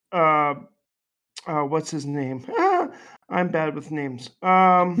 what's his name? I'm bad with names.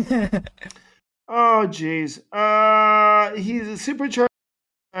 Oh, geez. He's a supercharged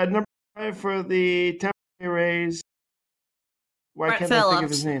number 5 for the Tampa Bay Rays. Why Brett can't Phillips. I think of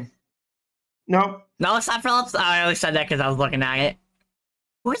his name? No. No, it's not Phillips. I only said that because I was looking at it.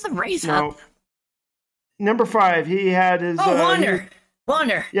 Where's the Rays? No. Number 5. He had his. Wander.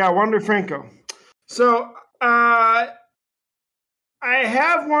 Wander. Yeah, Wander Franco. So I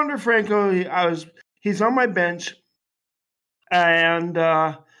have Wander Franco. He's on my bench, and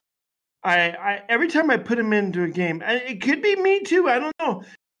I every time I put him into a game, and it could be me too. I don't know.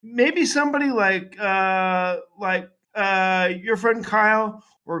 Maybe somebody like your friend Kyle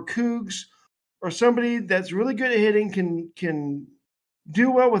or Cougs or somebody that's really good at hitting can do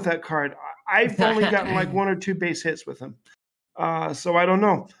well with that card. I've only gotten like 1 or 2 base hits with him, so I don't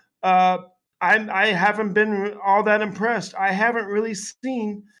know. I haven't been all that impressed. I haven't really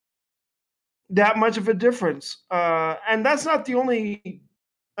seen that much of a difference, and that's not the only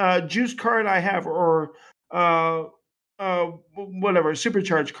juice card I have, or whatever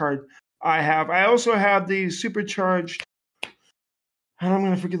supercharged card I have. I also have the supercharged, and I'm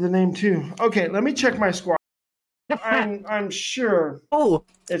going to forget the name too. Okay, let me check my squad. I'm sure. Oh,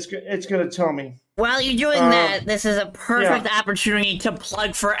 it's going to tell me. While you're doing that, this is a perfect opportunity to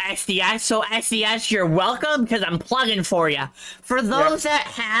plug for SDS. So SDS, you're welcome, because I'm plugging for you. For those that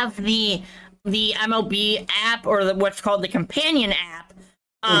have the MLB app, or what's called the companion app,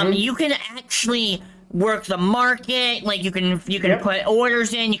 you can actually work the market. Like you can put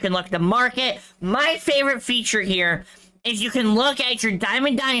orders in, you can look at the market. My favorite feature here is you can look at your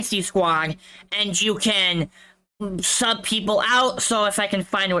Diamond Dynasty squad, and you can sub people out. So if I can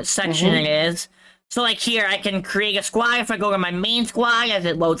find what section it is. So like here, I can create a squad. If I go to my main squad as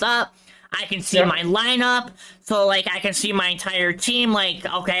it loads up, I can see my lineup. So like I can see my entire team. Like,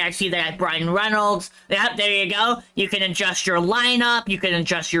 okay, I see that I have Brian Reynolds. Yep, there you go. You can adjust your lineup. You can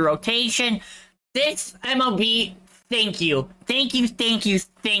adjust your rotation. This MLB, thank you. Thank you, thank you,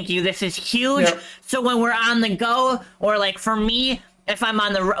 thank you. This is huge. Yep. So when we're on the go, or like for me, if I'm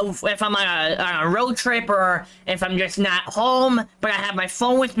on a road trip, or if I'm just not home, but I have my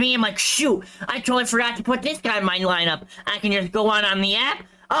phone with me, I'm like, shoot, I totally forgot to put this guy in my lineup. I can just go on the app.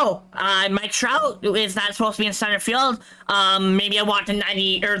 Oh, Mike Trout is not supposed to be in center field. Maybe I want the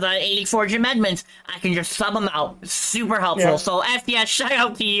 90 or the 84 Jim Edmonds. I can just sub them out. Super helpful. Yeah. So FDS, shout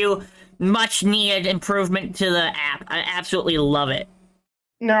out to you. Much needed improvement to the app. I absolutely love it.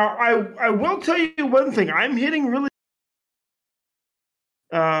 Now, I will tell you one thing. I'm hitting really.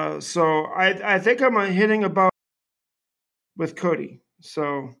 So I think I'm hitting about with Cody.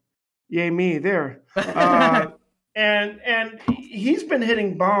 So, yay me there. And he's been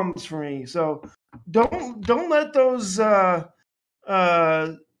hitting bombs for me. So don't let those don't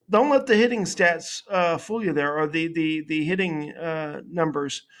let the hitting stats fool you there, or the hitting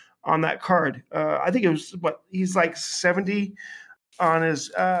numbers on that card. I think it was he's like 70 on his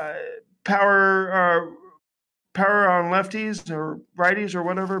power on lefties or righties or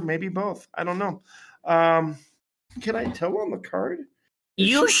whatever, maybe both. I don't know. Can I tell on the card?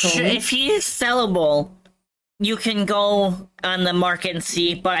 You should, if he's sellable, you can go on the market and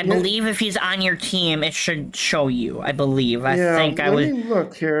see. But I believe if he's on your team, it should show you. I believe. I think I would. Let me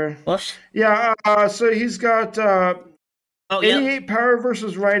look here. Whoops. Yeah. So he's got 88 power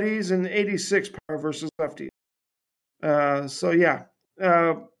versus righties and 86 power versus lefties. So yeah.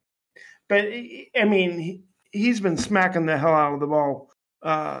 But I mean, he's been smacking the hell out of the ball.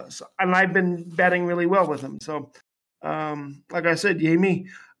 And I've been batting really well with him. So, like I said, yay me.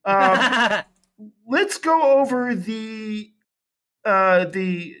 Let's go over the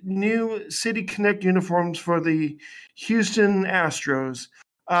new City Connect uniforms for the Houston Astros.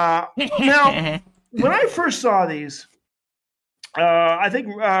 Now, when I first saw these, I think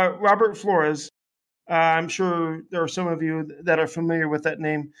Robert Flores. I'm sure there are some of you that are familiar with that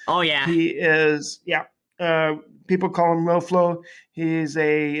name. Oh yeah, he is. Yeah, people call him Roflo. He's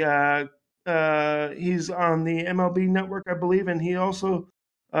he's on the MLB Network, I believe, and he also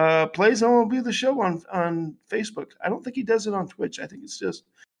plays MLB The Show on Facebook. I don't think he does it on Twitch. I think it's just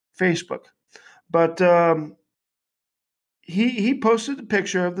Facebook. But he posted a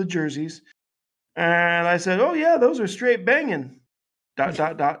picture of the jerseys, and I said, "Oh yeah, those are straight banging." ...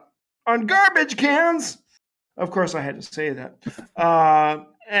 on garbage cans. Of course, I had to say that.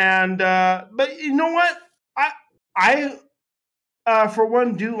 But you know what? I for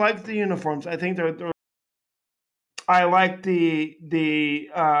one do like the uniforms. I think they're I like I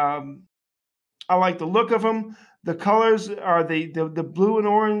like the look of them. The colors are the blue and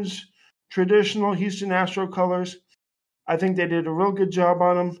orange traditional Houston Astro colors. I think they did a real good job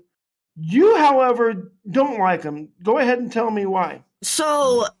on them. You, however, don't like them. Go ahead and tell me why.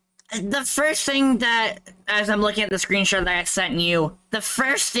 So, the first thing that, as I'm looking at the screenshot that I sent you, the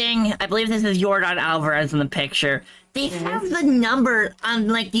first thing, I believe this is Yordan Alvarez in the picture, they have the number on,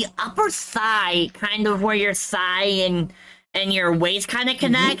 like, the upper thigh, kind of where your thigh and your waist kind of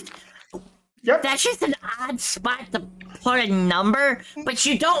connect. Yep. That's just an odd spot to put a number, but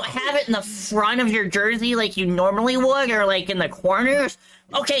you don't have it in the front of your jersey like you normally would, or, like, in the corners.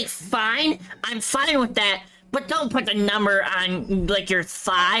 Okay, fine. I'm fine with that. But don't put the number on, like, your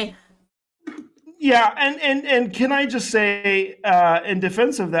thigh. Yeah, and can I just say, in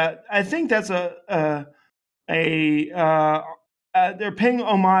defense of that, I think that's they're paying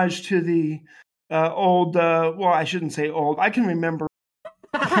homage to the old. Well, I shouldn't say old. I can remember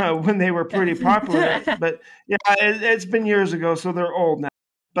when they were pretty popular, but yeah, it's been years ago, so they're old now.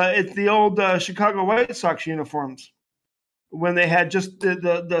 But it's the old Chicago White Sox uniforms when they had just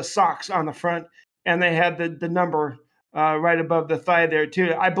the socks on the front. And they had the number right above the thigh there,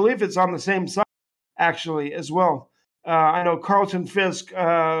 too. I believe it's on the same side, actually, as well. I know Carlton Fisk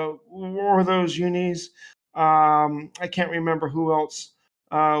wore those unis. I can't remember who else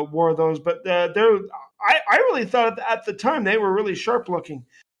wore those. But I really thought at the time they were really sharp looking.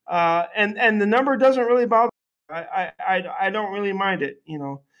 And the number doesn't really bother me. I don't really mind it, you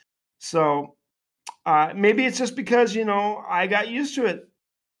know. So maybe it's just because, you know, I got used to it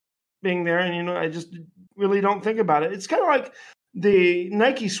being there, and you know, I just really don't think about it. It's kind of like the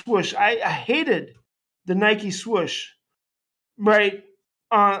Nike swoosh. I hated the Nike swoosh right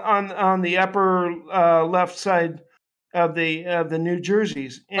on the upper left side of the new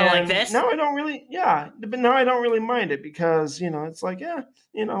jerseys. And like this? Now I don't really, but now I don't really mind it because, you know, it's like, yeah,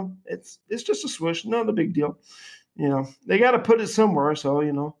 you know, it's just a swoosh, not a big deal. You know, they got to put it somewhere, so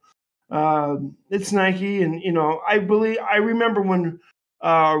you know, it's Nike, and you know, I remember when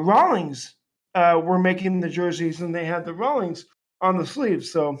Rawlings were making the jerseys, and they had the Rawlings on the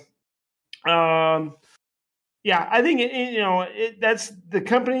sleeves. So, yeah, I think that's the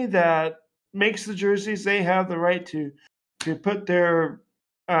company that makes the jerseys. They have the right to put their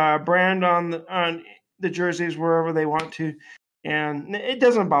brand on the jerseys wherever they want to, and it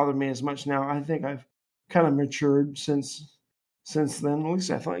doesn't bother me as much now. I think I've kind of matured since then. At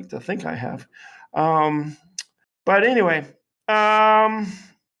least I like to think I have. But anyway. And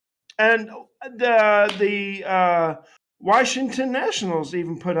the Washington Nationals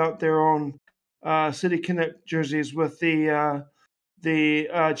even put out their own City Connect jerseys with the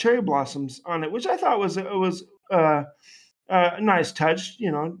cherry blossoms on it, which I thought was a nice touch,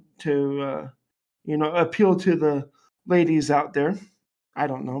 you know, to appeal to ladies out there. I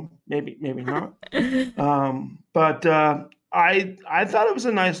don't know, maybe not. But I thought it was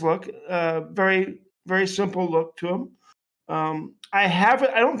a nice look, very very simple look to him. I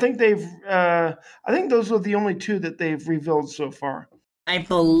haven't. I don't think they've. I think those are the only two that they've revealed so far. I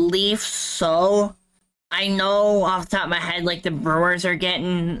believe so. I know off the top of my head, like the Brewers are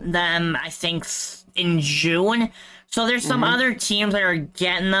getting them, I think, in June. So there's some other teams that are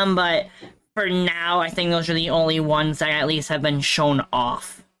getting them, but for now, I think those are the only ones that at least have been shown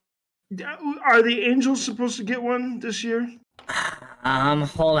off. Are the Angels supposed to get one this year?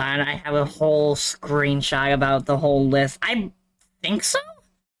 Hold on. I have a whole screenshot about the whole list. I think so.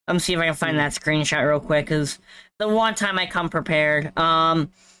 Let me see if I can find that screenshot real quick, because the one time I come prepared.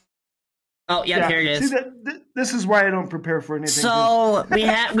 Oh, yeah, here it is. See, this is why I don't prepare for anything. So, we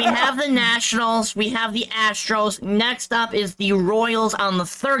have the Nationals, we have the Astros. Next up is the Royals on the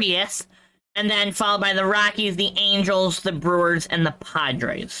 30th, and then followed by the Rockies, the Angels, the Brewers, and the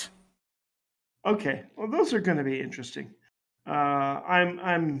Padres. Okay, well, those are going to be interesting.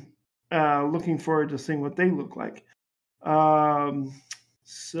 I'm looking forward to seeing what they look like.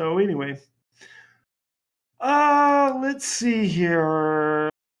 So anyway, let's see here.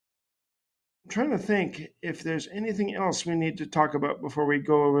 I'm trying to think if there's anything else we need to talk about before we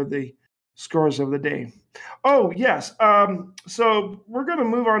go over the scores of the day. Oh, yes. So we're going to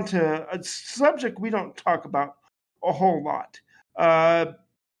move on to a subject we don't talk about a whole lot.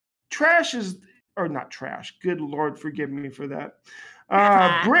 Trash is, or not trash. Good Lord, forgive me for that.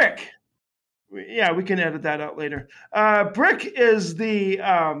 Brick. Yeah, we can edit that out later. Brick is the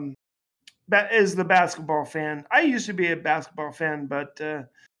basketball fan. I used to be a basketball fan, but they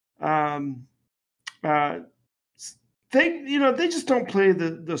just don't play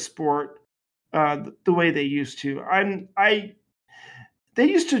the sport the way they used to. They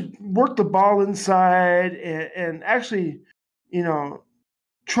used to work the ball inside and actually,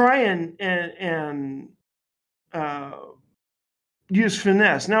 try and use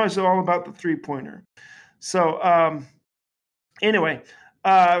finesse. Now it's all about the 3-pointer. So anyway,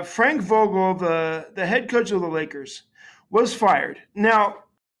 Frank Vogel, the head coach of the Lakers, was fired. Now,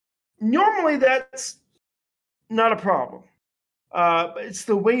 normally that's not a problem. But it's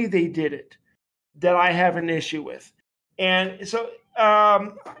the way they did it that I have an issue with. And so,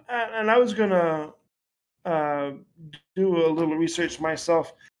 and I was going to do a little research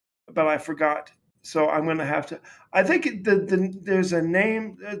myself, but I forgot. So I'm going to have to. I think there's a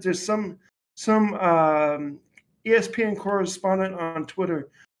name. There's some ESPN correspondent on Twitter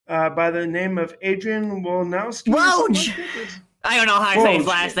by the name of Adrian Wojnarowski. Woj! I don't know how to say his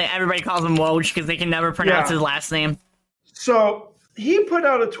last name. Everybody calls him Woj because they can never pronounce his last name. So he put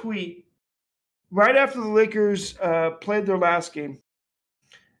out a tweet right after the Lakers played their last game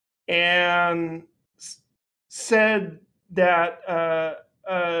and said that a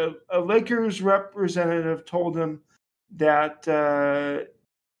Lakers representative told him that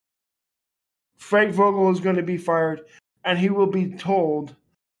Frank Vogel is going to be fired and he will be told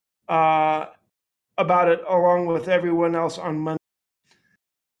about it along with everyone else on Monday.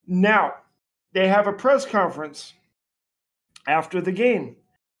 Now, they have a press conference after the game,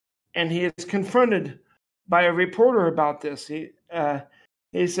 and he is confronted by a reporter about this. He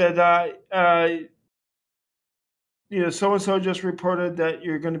said, so-and-so just reported that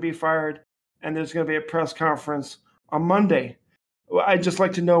you're going to be fired, and there's going to be a press conference on Monday. Well, I'd just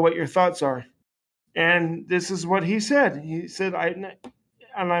like to know what your thoughts are. And this is what he said. He said,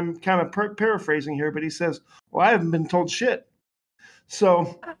 and I'm kind of paraphrasing here, but he says, well, I haven't been told shit.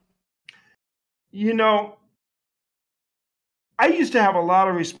 So, I used to have a lot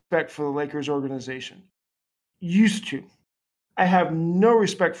of respect for the Lakers organization. Used to. I have no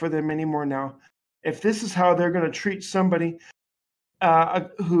respect for them anymore now. If this is how they're going to treat somebody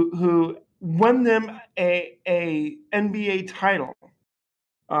who won them a NBA title,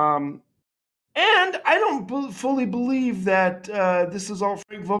 and I don't fully believe that this is all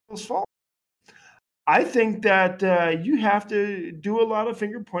Frank Vogel's fault. I think that you have to do a lot of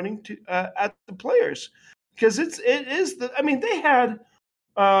finger pointing at the players because it is they had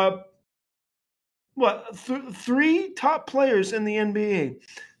three top players in the NBA.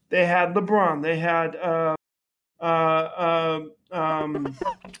 They had LeBron. They had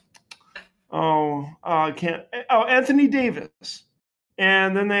Anthony Davis.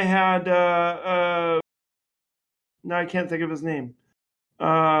 And then they had now I can't think of his name.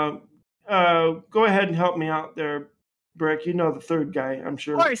 Go ahead and help me out there, Brick. You know the third guy, I'm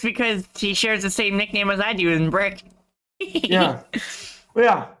sure. Of course, because he shares the same nickname as I do in Brick. Yeah.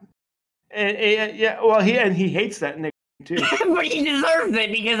 Yeah. Well, he hates that nickname too. But he deserves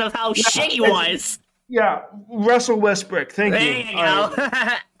it because of how shit he was. Yeah, Russell Westbrook. Thank There you. you go.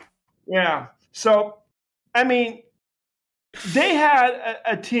 Yeah. So, I mean, they had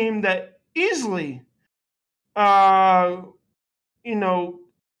a team that easily, uh, you know,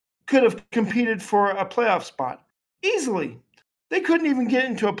 could have competed for a playoff spot. Easily. They couldn't even get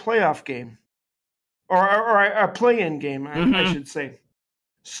into a playoff game or a play-in game, I hmm should say.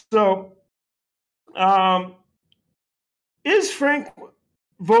 So, um, is Frank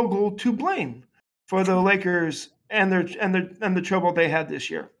Vogel to blame for the Lakers and the trouble they had this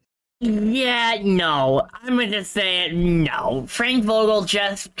year? Yeah, no. I'm gonna say it, no. Frank Vogel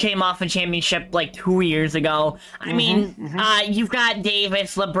just came off a championship like 2 years ago. I mean, you've got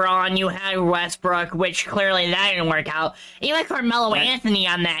Davis, LeBron, you had Westbrook, which clearly that didn't work out. Even Carmelo Anthony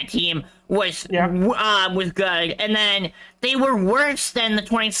on that team was good. And then they were worse than the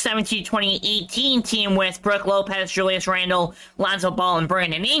 2017-2018 team with Brooke Lopez, Julius Randle, Lonzo Ball, and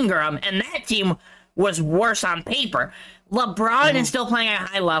Brandon Ingram, and that team was worse on paper. LeBron is still playing at a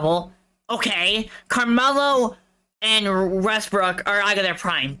high level. Okay, Carmelo and Westbrook are out of their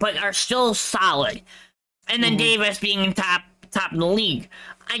prime, but are still solid. And then Davis being top of the league.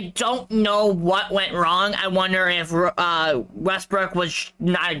 I don't know what went wrong. I wonder if Westbrook was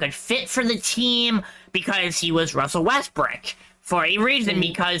not a good fit for the team because he was Russell Westbrook for a reason,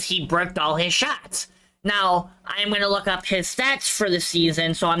 because he bricked all his shots. Now, I'm going to look up his stats for the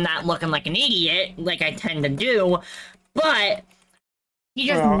season, so I'm not looking like an idiot, like I tend to do. But he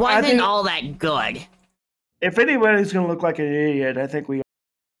just wasn't all that good. If anybody's going to look like an idiot, I think we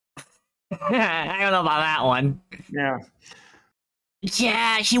I don't know about that one. Yeah.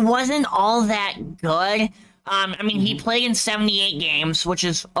 Yeah, he wasn't all that good. I mean, he played in 78 games, which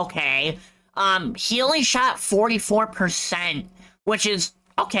is okay. He only shot 44%, which is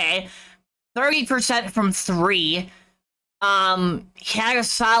okay. 30% from three. He had a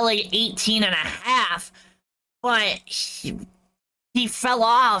solid 18 and a half, but he fell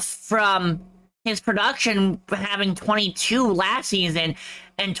off from his production, having 22 last season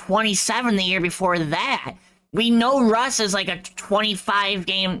and 27 the year before that. We know Russ is like a 25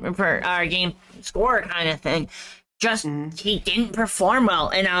 game per game scorer kind of thing. Just he didn't perform well,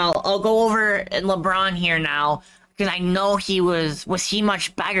 and I'll go over LeBron here now, because I know he was he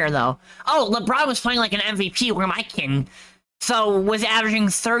much better though? Oh, LeBron was playing like an MVP. Where am I kidding? So was averaging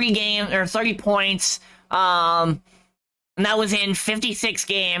 30 points. And that was in 56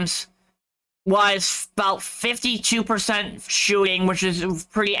 games. Was about 52% shooting, which is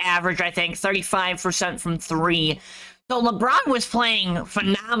pretty average, I think. 35% from three. So LeBron was playing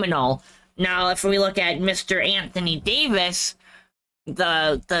phenomenal. Now, if we look at Mr. Anthony Davis,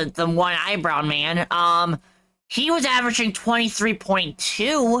 the one eyebrow man, he was averaging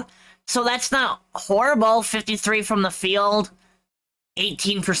 23.2. So that's not horrible. 53 from the field,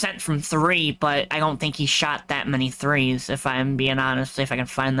 18% from three, but I don't think he shot that many threes, if I'm being honest, if I can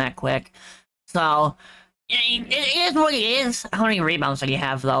find that quick. So, it is what it is. How many rebounds did he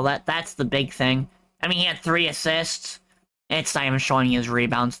have, though? That's the big thing. I mean, he had 3 assists. It's not even showing his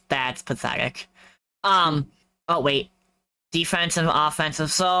rebounds. That's pathetic. Oh, wait. Defensive,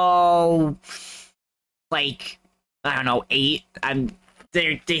 offensive. So, like, I don't know, 8.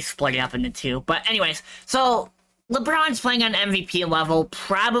 They split it up into 2. But anyways, so LeBron's playing on MVP level.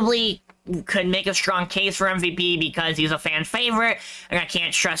 Probably could make a strong case for MVP because he's a fan favorite, and I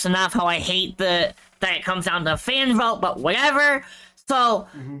can't stress enough how I hate that it comes down to a fan vote, but whatever. So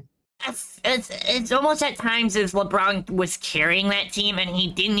it's almost at times as LeBron was carrying that team, and he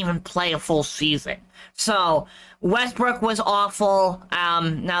didn't even play a full season. So Westbrook was awful.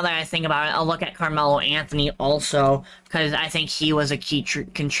 Now that I think about it, I'll look at Carmelo Anthony also, because I think he was a key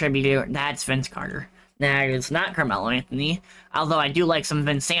contributor. That's Vince Carter. That is not Carmelo Anthony, although I do like some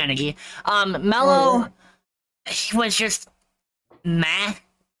Vinsanity. Melo, he was just meh,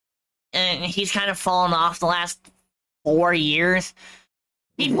 and he's kind of fallen off the last 4 years.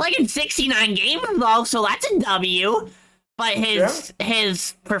 He played in 69 games, though, so that's a W. But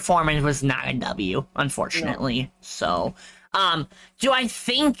his performance was not a W, unfortunately. No. So, do I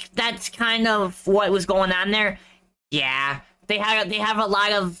think that's kind of what was going on there? Yeah, they have a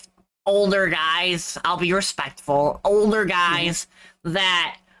lot of older guys. I'll be respectful. Older guys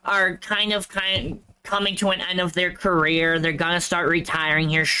that are kind of coming to an end of their career. They're gonna start retiring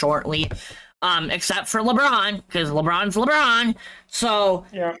here shortly. Except for LeBron, because LeBron's LeBron. So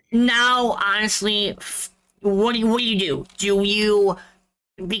now, honestly, what do you do? Do you,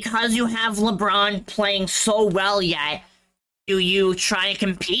 because you have LeBron playing so well yet, do you try to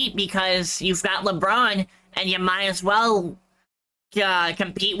compete because you've got LeBron and you might as well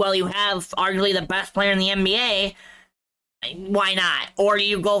compete while you have arguably the best player in the NBA? Why not? Or do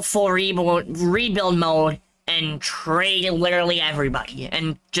you go full rebuild mode and trade literally everybody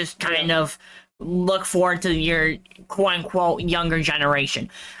and just kind of look forward to your quote-unquote younger generation?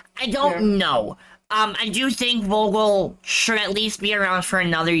 I don't know. I do think Vogel should at least be around for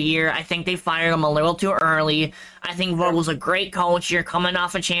another year. I think they fired him a little too early. I think Vogel's a great coach. You're coming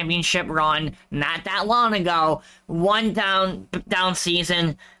off a championship run not that long ago. One down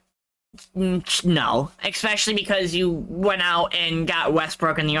season. No, especially because you went out and got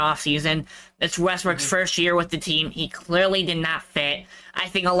Westbrook in the offseason. It's Westbrook's first year with the team. He clearly did not fit. I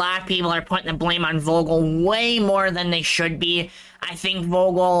think a lot of people are putting the blame on Vogel way more than they should be. I think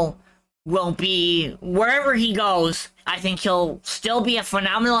Vogel will be, wherever he goes, I think he'll still be a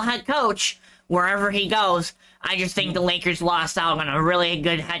phenomenal head coach wherever he goes. I just think the Lakers lost out on a really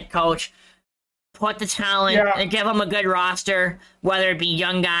good head coach. Put the talent and give them a good roster, whether it be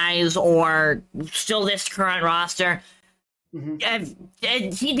young guys or still this current roster. And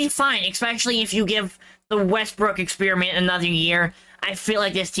he'd be fine, especially if you give the Westbrook experiment another year. I feel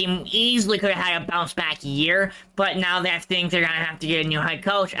like this team easily could have had a bounce back year, but now they think they're going to have to get a new head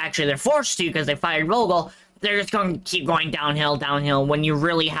coach. Actually, they're forced to because they fired Vogel. They're just going to keep going downhill, when you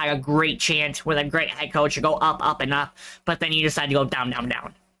really had a great chance with a great head coach to go up, and up, but then you decide to go down.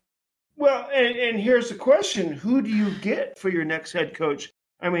 Well, and here's the question. Who do you get for your next head coach?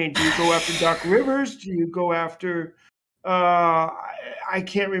 I mean, do you go after Doc Rivers? Do you go after I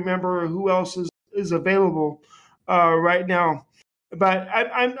can't remember who else is available right now. But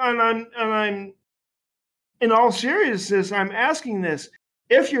I'm in all seriousness, I'm asking this.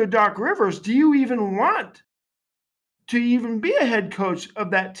 If you're Doc Rivers, do you even want to even be a head coach of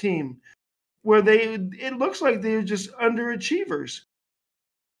that team where it looks like they're just underachievers?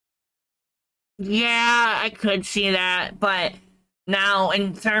 Yeah, I could see that, but now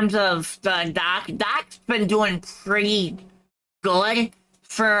in terms of the Doc's been doing pretty good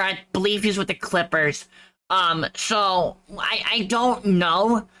for, I believe he's with the Clippers. So I don't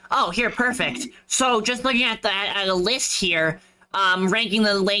know. Oh, here, perfect. So just looking at a list here, ranking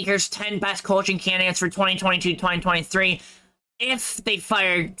the Lakers' 10 best coaching candidates for 2022-2023, if they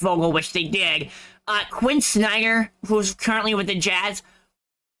fired Vogel, which they did. Quinn Snyder, who's currently with the Jazz,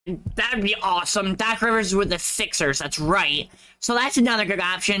 that'd be awesome. Doc Rivers with the Sixers, that's right. So that's another good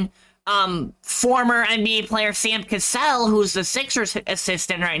option. Former NBA player Sam Cassell, who's the Sixers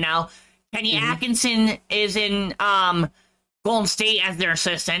assistant right now. Kenny Atkinson is in Golden State as their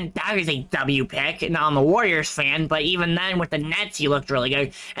assistant. That is a W pick. Now I'm a Warriors fan, but even then with the Nets, he looked really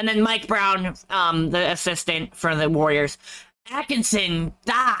good. And then Mike Brown, the assistant for the Warriors. Atkinson,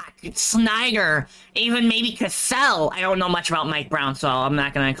 Doc, Snyder, even maybe Cassell. I don't know much about Mike Brown, so I'm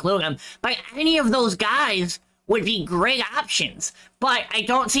not going to include him. But any of those guys would be great options. But I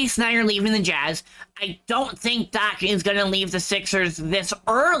don't see Snyder leaving the Jazz. I don't think Doc is going to leave the Sixers this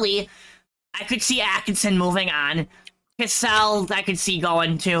early. I could see Atkinson moving on. Cassell, I could see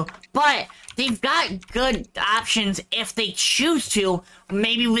going to. But they've got good options if they choose to.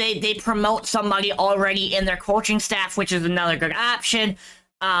 Maybe they promote somebody already in their coaching staff, which is another good option.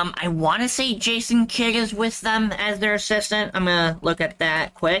 I want to say Jason Kidd is with them as their assistant. I'm going to look at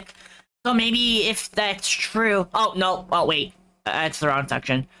that quick. So maybe if that's true... Oh, no. Oh, wait. That's the wrong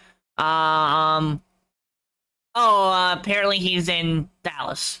section. Apparently he's in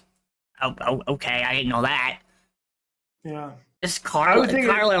Dallas. Oh, okay. I didn't know that. Yeah. This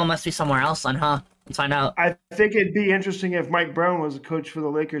Carlisle must be somewhere else then, huh? Let's find out. I think it'd be interesting if Mike Brown was a coach for the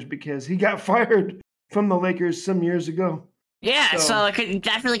Lakers because he got fired from the Lakers some years ago. Yeah, so I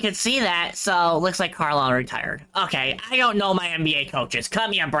definitely could see that. So looks like Carlisle retired. Okay, I don't know my NBA coaches. Cut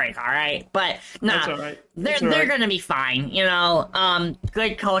me a break, all right? But That's all right. They're gonna be fine. You know,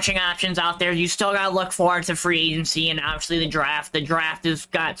 good coaching options out there. You still gotta look forward to free agency and obviously the draft. The draft has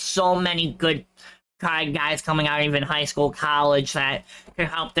got so many good guys coming out, even high school, college, that could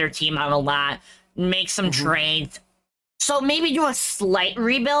help their team out a lot. Make some trades. So maybe do a slight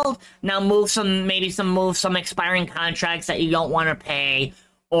rebuild. Now move some expiring contracts that you don't want to pay,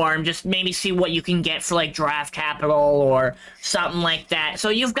 or just maybe see what you can get for like draft capital or something like that. So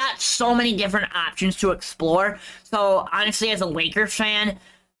you've got so many different options to explore. So honestly, as a Lakers fan,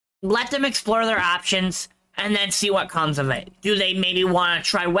 let them explore their options and then see what comes of it. Do they maybe want to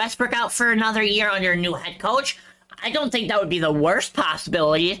try Westbrook out for another year under a new head coach? I don't think that would be the worst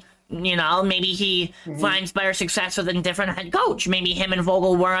possibility. You know, maybe he finds better success with a different head coach. Maybe him and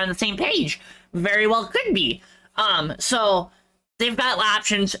Vogel were on the same page. Very well could be. So they've got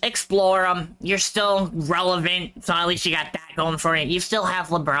options. Explore them. You're still relevant, so at least you got that going for it. You still have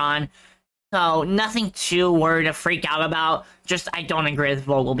LeBron. So nothing too worried to freak out about. Just I don't agree with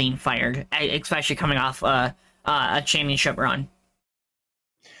Vogel being fired, especially coming off a a championship run.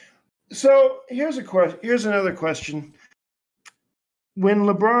 So here's a question. Here's another question. When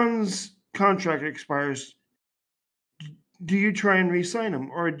LeBron's contract expires, do you try and re-sign him,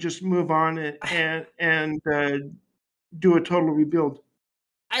 or just move on and do a total rebuild?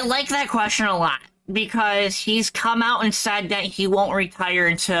 I like that question a lot because he's come out and said that he won't retire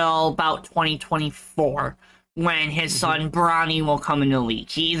until about 2024 when his son Bronny will come in the league.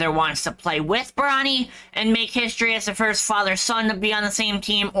 He either wants to play with Bronny and make history as the first father-son to be on the same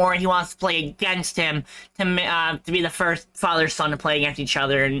team, or he wants to play against him to be the first father-son to play against each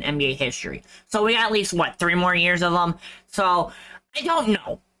other in NBA history. So we got at least, 3 more years of them? So I don't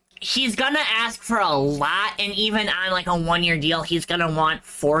know. He's gonna ask for a lot, and even on like a 1-year deal, he's gonna want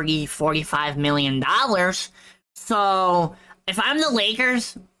 $45 million. So if I'm the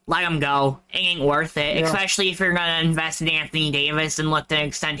Lakers, let him go. It ain't worth it, especially if you're gonna invest in Anthony Davis and look to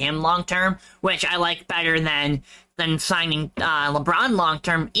extend him long term, which I like better than signing LeBron long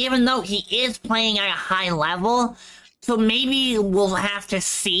term, even though he is playing at a high level. So maybe we'll have to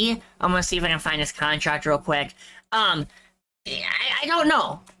see. I'm gonna see if I can find his contract real quick. I don't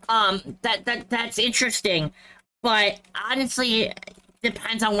know. That's interesting, but honestly, it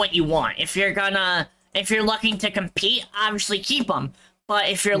depends on what you want. If you're looking to compete, obviously keep him. But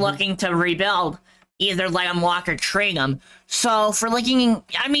if you're looking to rebuild, either let him walk or trade him. So for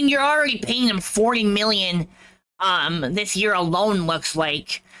you're already paying him $40 million this year alone. Looks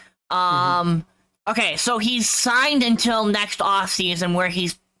like. Okay, so he's signed until next offseason, where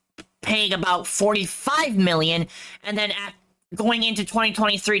he's paying about $45 million, and then going into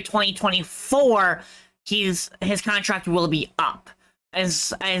 2023, 2024, his contract will be up.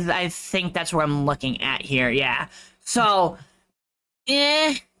 As I think that's where I'm looking at here. Yeah. So.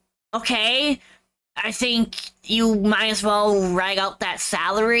 Okay. I think you might as well rag out that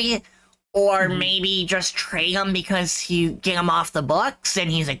salary, or maybe just trade him because you get him off the books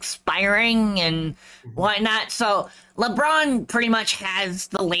and he's expiring and whatnot. So LeBron pretty much has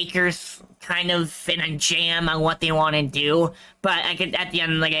the Lakers kind of in a jam on what they want to do, but at the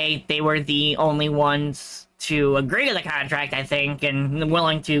end of the day, they were the only ones to agree to the contract, I think, and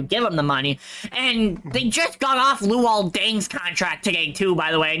willing to give him the money. And they just got off Luol Deng's contract today, too,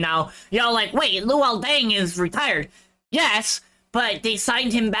 by the way. Now, wait, Luol Deng is retired. Yes, but they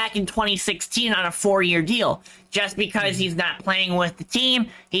signed him back in 2016 on a 4-year deal. Just because he's not playing with the team,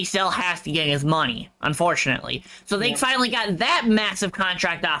 he still has to get his money, unfortunately. So they finally got that massive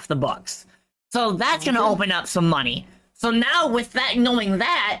contract off the books. So that's going to open up some money. So now, with that, knowing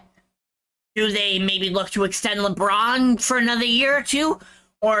that, do they maybe look to extend LeBron for another year or two?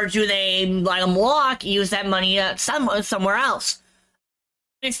 Or do they let him walk, use that money somewhere else?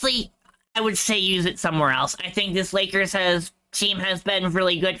 Honestly, I would say use it somewhere else. I think this Lakers team has been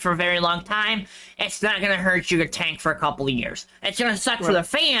really good for a very long time. It's not going to hurt you to tank for a couple of years. It's going to suck for the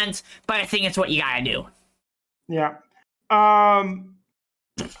fans, but I think it's what you got to do. Yeah. I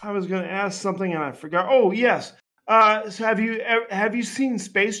was going to ask something and I forgot. Oh, yes. So have you seen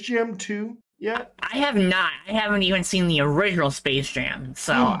Space Jam 2 yet? I have not. I haven't even seen the original Space Jam,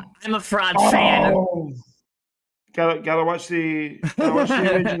 so I'm a fraud fan. Gotta watch the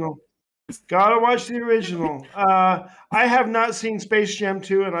original. Gotta watch the original. I have not seen Space Jam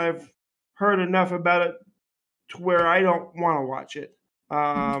 2, and I've heard enough about it to where I don't want to watch it.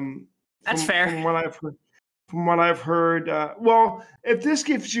 That's fair. From what I've heard, well, if this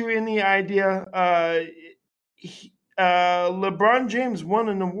gives you any idea, LeBron James won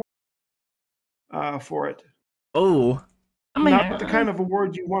an award for it. Oh, not the kind of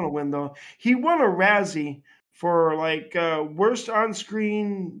award you want to win, though. He won a Razzie for worst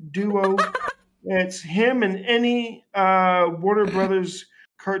on-screen duo. It's him and any Warner Brothers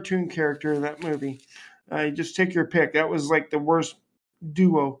cartoon character in that movie. You just take your pick. That was the worst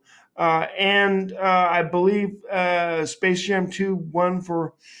duo. And I believe Space Jam 2 won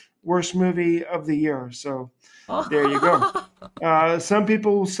for worst movie of the year. So there you go. Some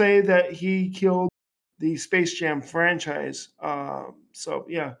people say that he killed the Space Jam franchise. So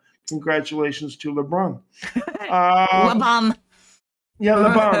yeah, congratulations to LeBron. LeBron. Yeah,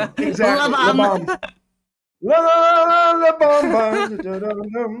 LeBron. Exactly. LeBron.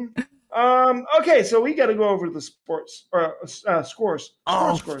 Okay, so we got to go over the sports scores.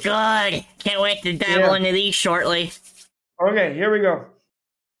 Scores. Good. Can't wait to dabble into these shortly. Okay, here we go.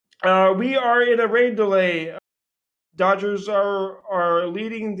 We are in a rain delay. Dodgers are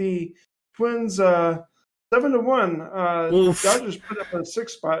leading the Twins 7-1. Dodgers put up a 6th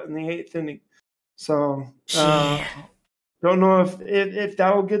spot in the 8th inning. So don't know if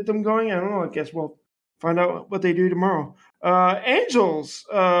that'll get them going. I don't know. I guess we'll find out what they do tomorrow. Angels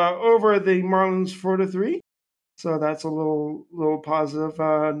over the Marlins 4-3. So that's a little positive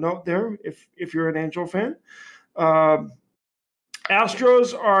note there if you're an Angel fan. Um,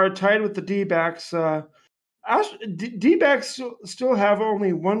 Astros are tied with the D-backs. D-backs still have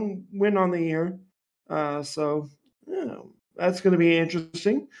only one win on the year. So that's going to be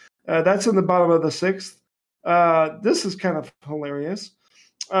interesting. That's in the bottom of the sixth. This is kind of hilarious.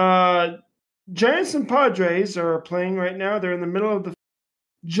 Giants and Padres are playing right now. They're in the middle of the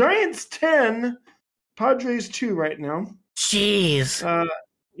Giants 10, Padres 2 right now. Jeez.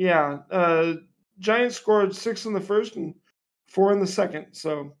 Giants scored 6 in the first and 4 in the second.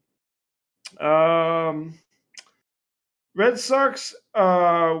 So, Red Sox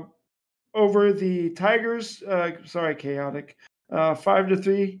over the Tigers. Chaotic.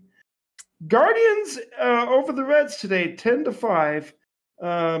 5-3. Guardians over the Reds today, 10-5.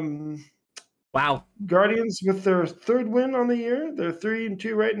 Wow. Guardians with their third win on the year. They're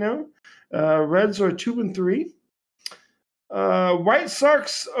 3-2 right now. Reds are 2-3. White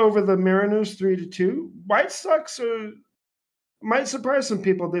Sox over the Mariners 3-2. White Sox might surprise some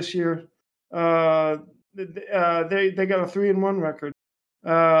people this year. They got a 3-1 record.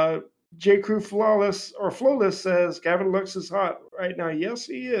 J. Crew Flawless says Gavin Lux is hot right now. Yes,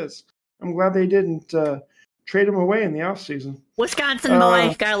 he is. I'm glad they didn't trade him away in the offseason. Wisconsin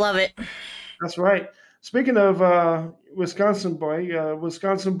boy, gotta love it. That's right. Speaking of Wisconsin boy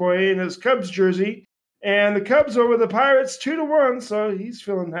in his Cubs jersey, and the Cubs over the Pirates 2-1, so he's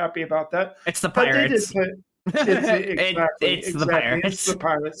feeling happy about that. It's the Pirates. It's the Pirates. It's the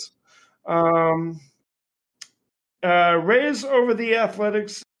Pirates. Rays over the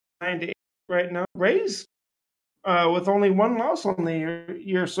Athletics 9-8 right now. Rays with only one loss on the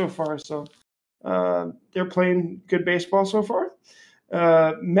year so far, so they're playing good baseball so far.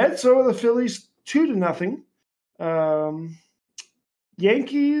 Mets over the Phillies 2-0.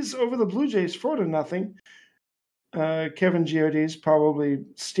 Yankees over the Blue Jays 4-0. Kevin Giod's probably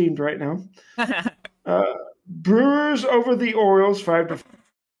steamed right now. Brewers over the Orioles 5-4.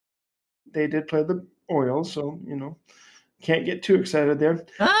 They did play the Orioles, so can't get too excited there.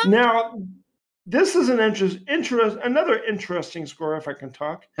 Now, this is another interesting score if I can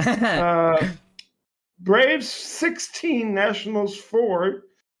talk. Braves 16, Nationals 4.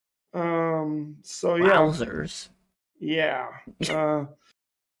 So yeah. Wowzers. Yeah. I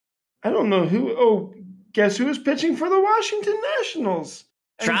don't know who. Oh, guess who is pitching for the Washington Nationals?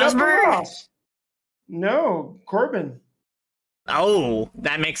 Strasburg? No, Corbin. Oh,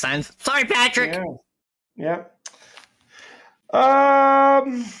 that makes sense. Sorry, Patrick. Yeah.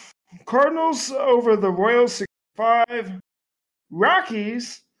 Cardinals over the Royals 65.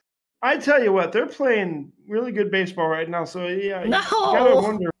 Rockies. I tell you what, they're playing really good baseball right now. So yeah, no.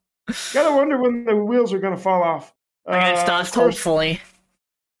 gotta wonder when the wheels are going to fall off. Against us, hopefully.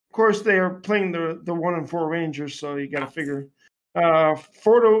 Of course, they are playing the 1-4 Rangers, so you got to figure.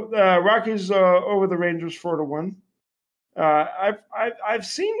 Rockies over the Rangers 4-1. I've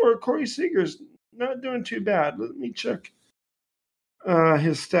seen where Corey Seager's not doing too bad. Let me check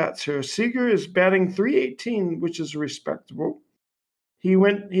his stats here. Seager is batting .318, which is respectable. He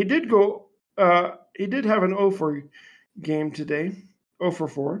did have an 0-4 game today.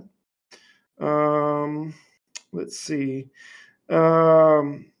 0-4. Let's see.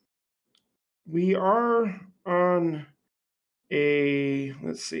 We are on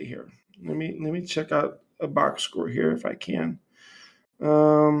let's see here. Let me check out a box score here if I can.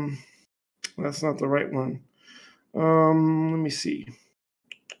 That's not the right one. Let me see.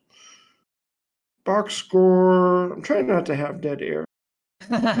 Box score. I'm trying not to have dead air.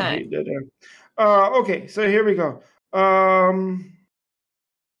 I hate dead air. Okay, so here we go.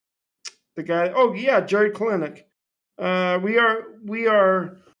 The guy. Oh yeah, Jared Kalenic. We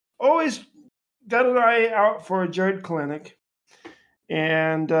are always got an eye out for Jared Kalenic.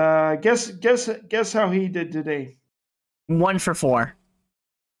 And guess how he did today. 1-for-4.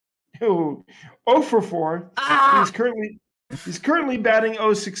 Oh, 0-for-4. Ah! He's currently batting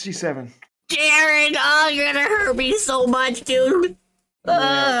 .067. Jared, you're gonna hurt me so much, dude.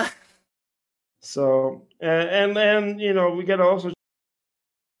 Yeah. So and we got also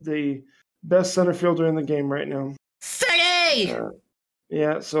the best center fielder in the game right now. Say!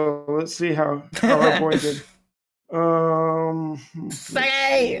 Yeah. So let's see how our boy did.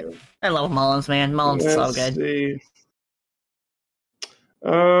 Say! I love Mullins, man. Mullins is so good. See.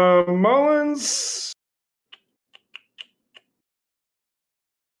 Mullins.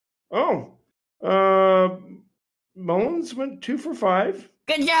 Mullins went 2-for-5.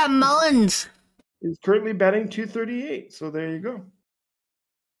 Good job, Mullins. He's currently batting .238. So there you go.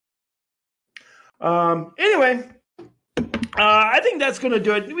 Anyway, I think that's going to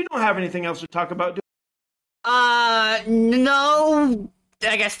do it. We don't have anything else to talk about. No,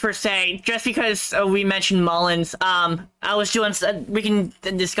 I guess per se. Just because we mentioned Mullins, I was doing. We can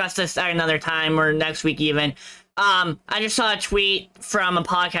discuss this at another time or next week even. I just saw a tweet from a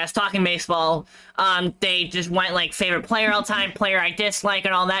podcast talking baseball. They just went like favorite player all time, player I dislike,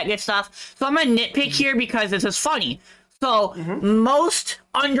 and all that good stuff. So I'm gonna nitpick here because this is funny. So most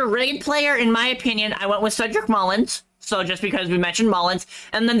underrated player, in my opinion, I went with Cedric Mullins. So just because we mentioned Mullins,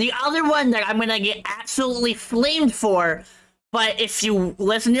 and then the other one that I'm gonna get absolutely flamed for, but if you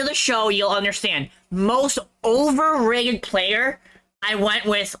listen to the show, you'll understand. Most overrated player, I went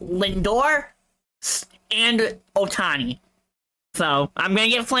with Lindor and Ohtani. So I'm gonna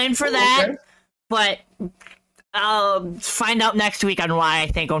get flamed for that, Okay. but I'll find out next week on why I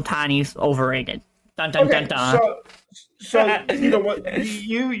think Ohtani's overrated. Dun dun dun dun. So you know what?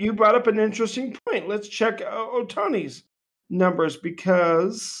 You brought up an interesting point. Let's check Ohtani's numbers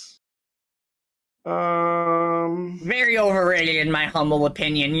because Very overrated in my humble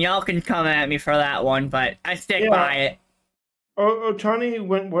opinion. Y'all can come at me for that one, but I stick by it. Ohtani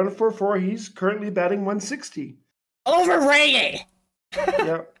went 144. He's currently batting 160. Overrated.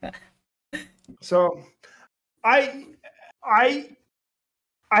 Yeah. So I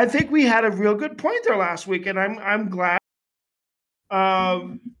think we had a real good point there last week, and I'm glad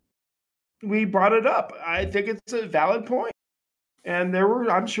we brought it up. I think it's a valid point, and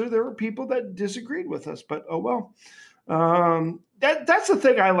I'm sure there were people that disagreed with us, but oh well. That's the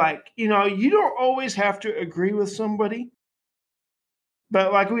thing I like. You know, you don't always have to agree with somebody,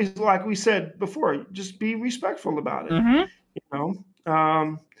 but like we said before, just be respectful about it.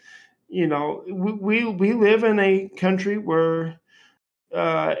 Mm-hmm. You know, we live in a country where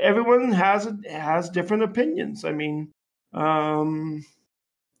everyone has different opinions. I mean,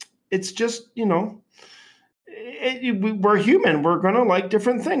 it's just, you know, we're human. We're gonna like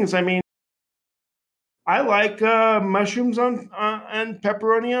different things. I mean, I like mushrooms on and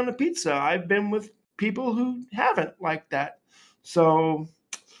pepperoni on a pizza. I've been with people who haven't liked that. So,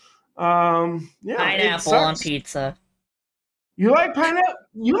 yeah, Pineapple on pizza. You like pineapple?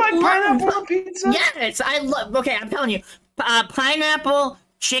 You like pineapple on pizza? Yes, I love. Okay, I'm telling you, pineapple,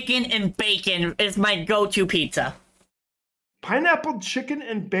 chicken, and bacon is my go-to pizza. Pineapple, chicken,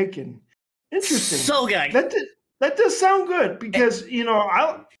 and bacon. Interesting. So good. That does sound good because you know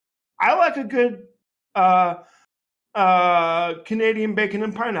I like a good Canadian bacon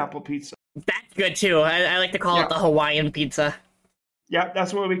and pineapple pizza. That's good too. I like to call it the Hawaiian pizza. Yeah,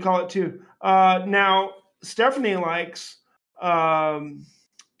 that's what we call it too. Now Stephanie likes.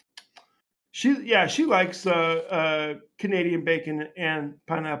 She likes Canadian bacon and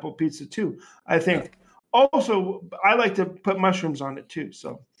pineapple pizza too. I think. Also, I like to put mushrooms on it too,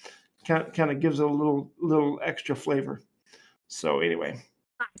 so kind of gives it a little extra flavor. So anyway,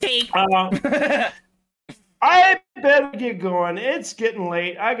 I better get going. It's getting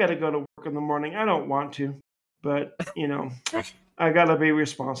late. I got to go to work in the morning. I don't want to, but you know, I got to be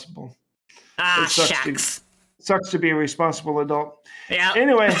responsible. Shucks. Sucks to be a responsible adult. Yeah.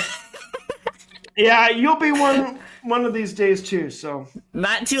 Anyway, yeah, you'll be one of these days too. So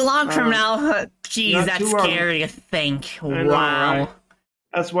not too long from now. Jeez, that's scary to think. Wow. Know, right?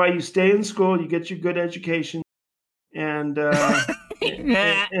 That's why you stay in school. You get your good education, and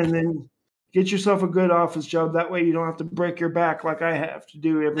and then get yourself a good office job. That way, you don't have to break your back like I have to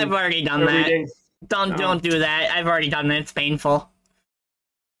do every. I've already done that. Day. Don't do that. I've already done that. It's painful.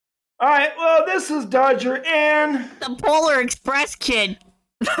 All right, well, this is Dodger and the Polar Express kid.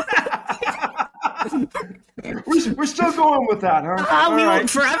 we're still going with that, huh? We will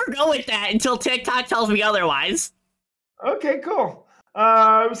forever go with that until TikTok tells me otherwise. Okay, cool.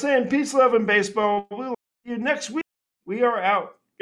 I was saying peace, love, and baseball. We'll see you next week. We are out.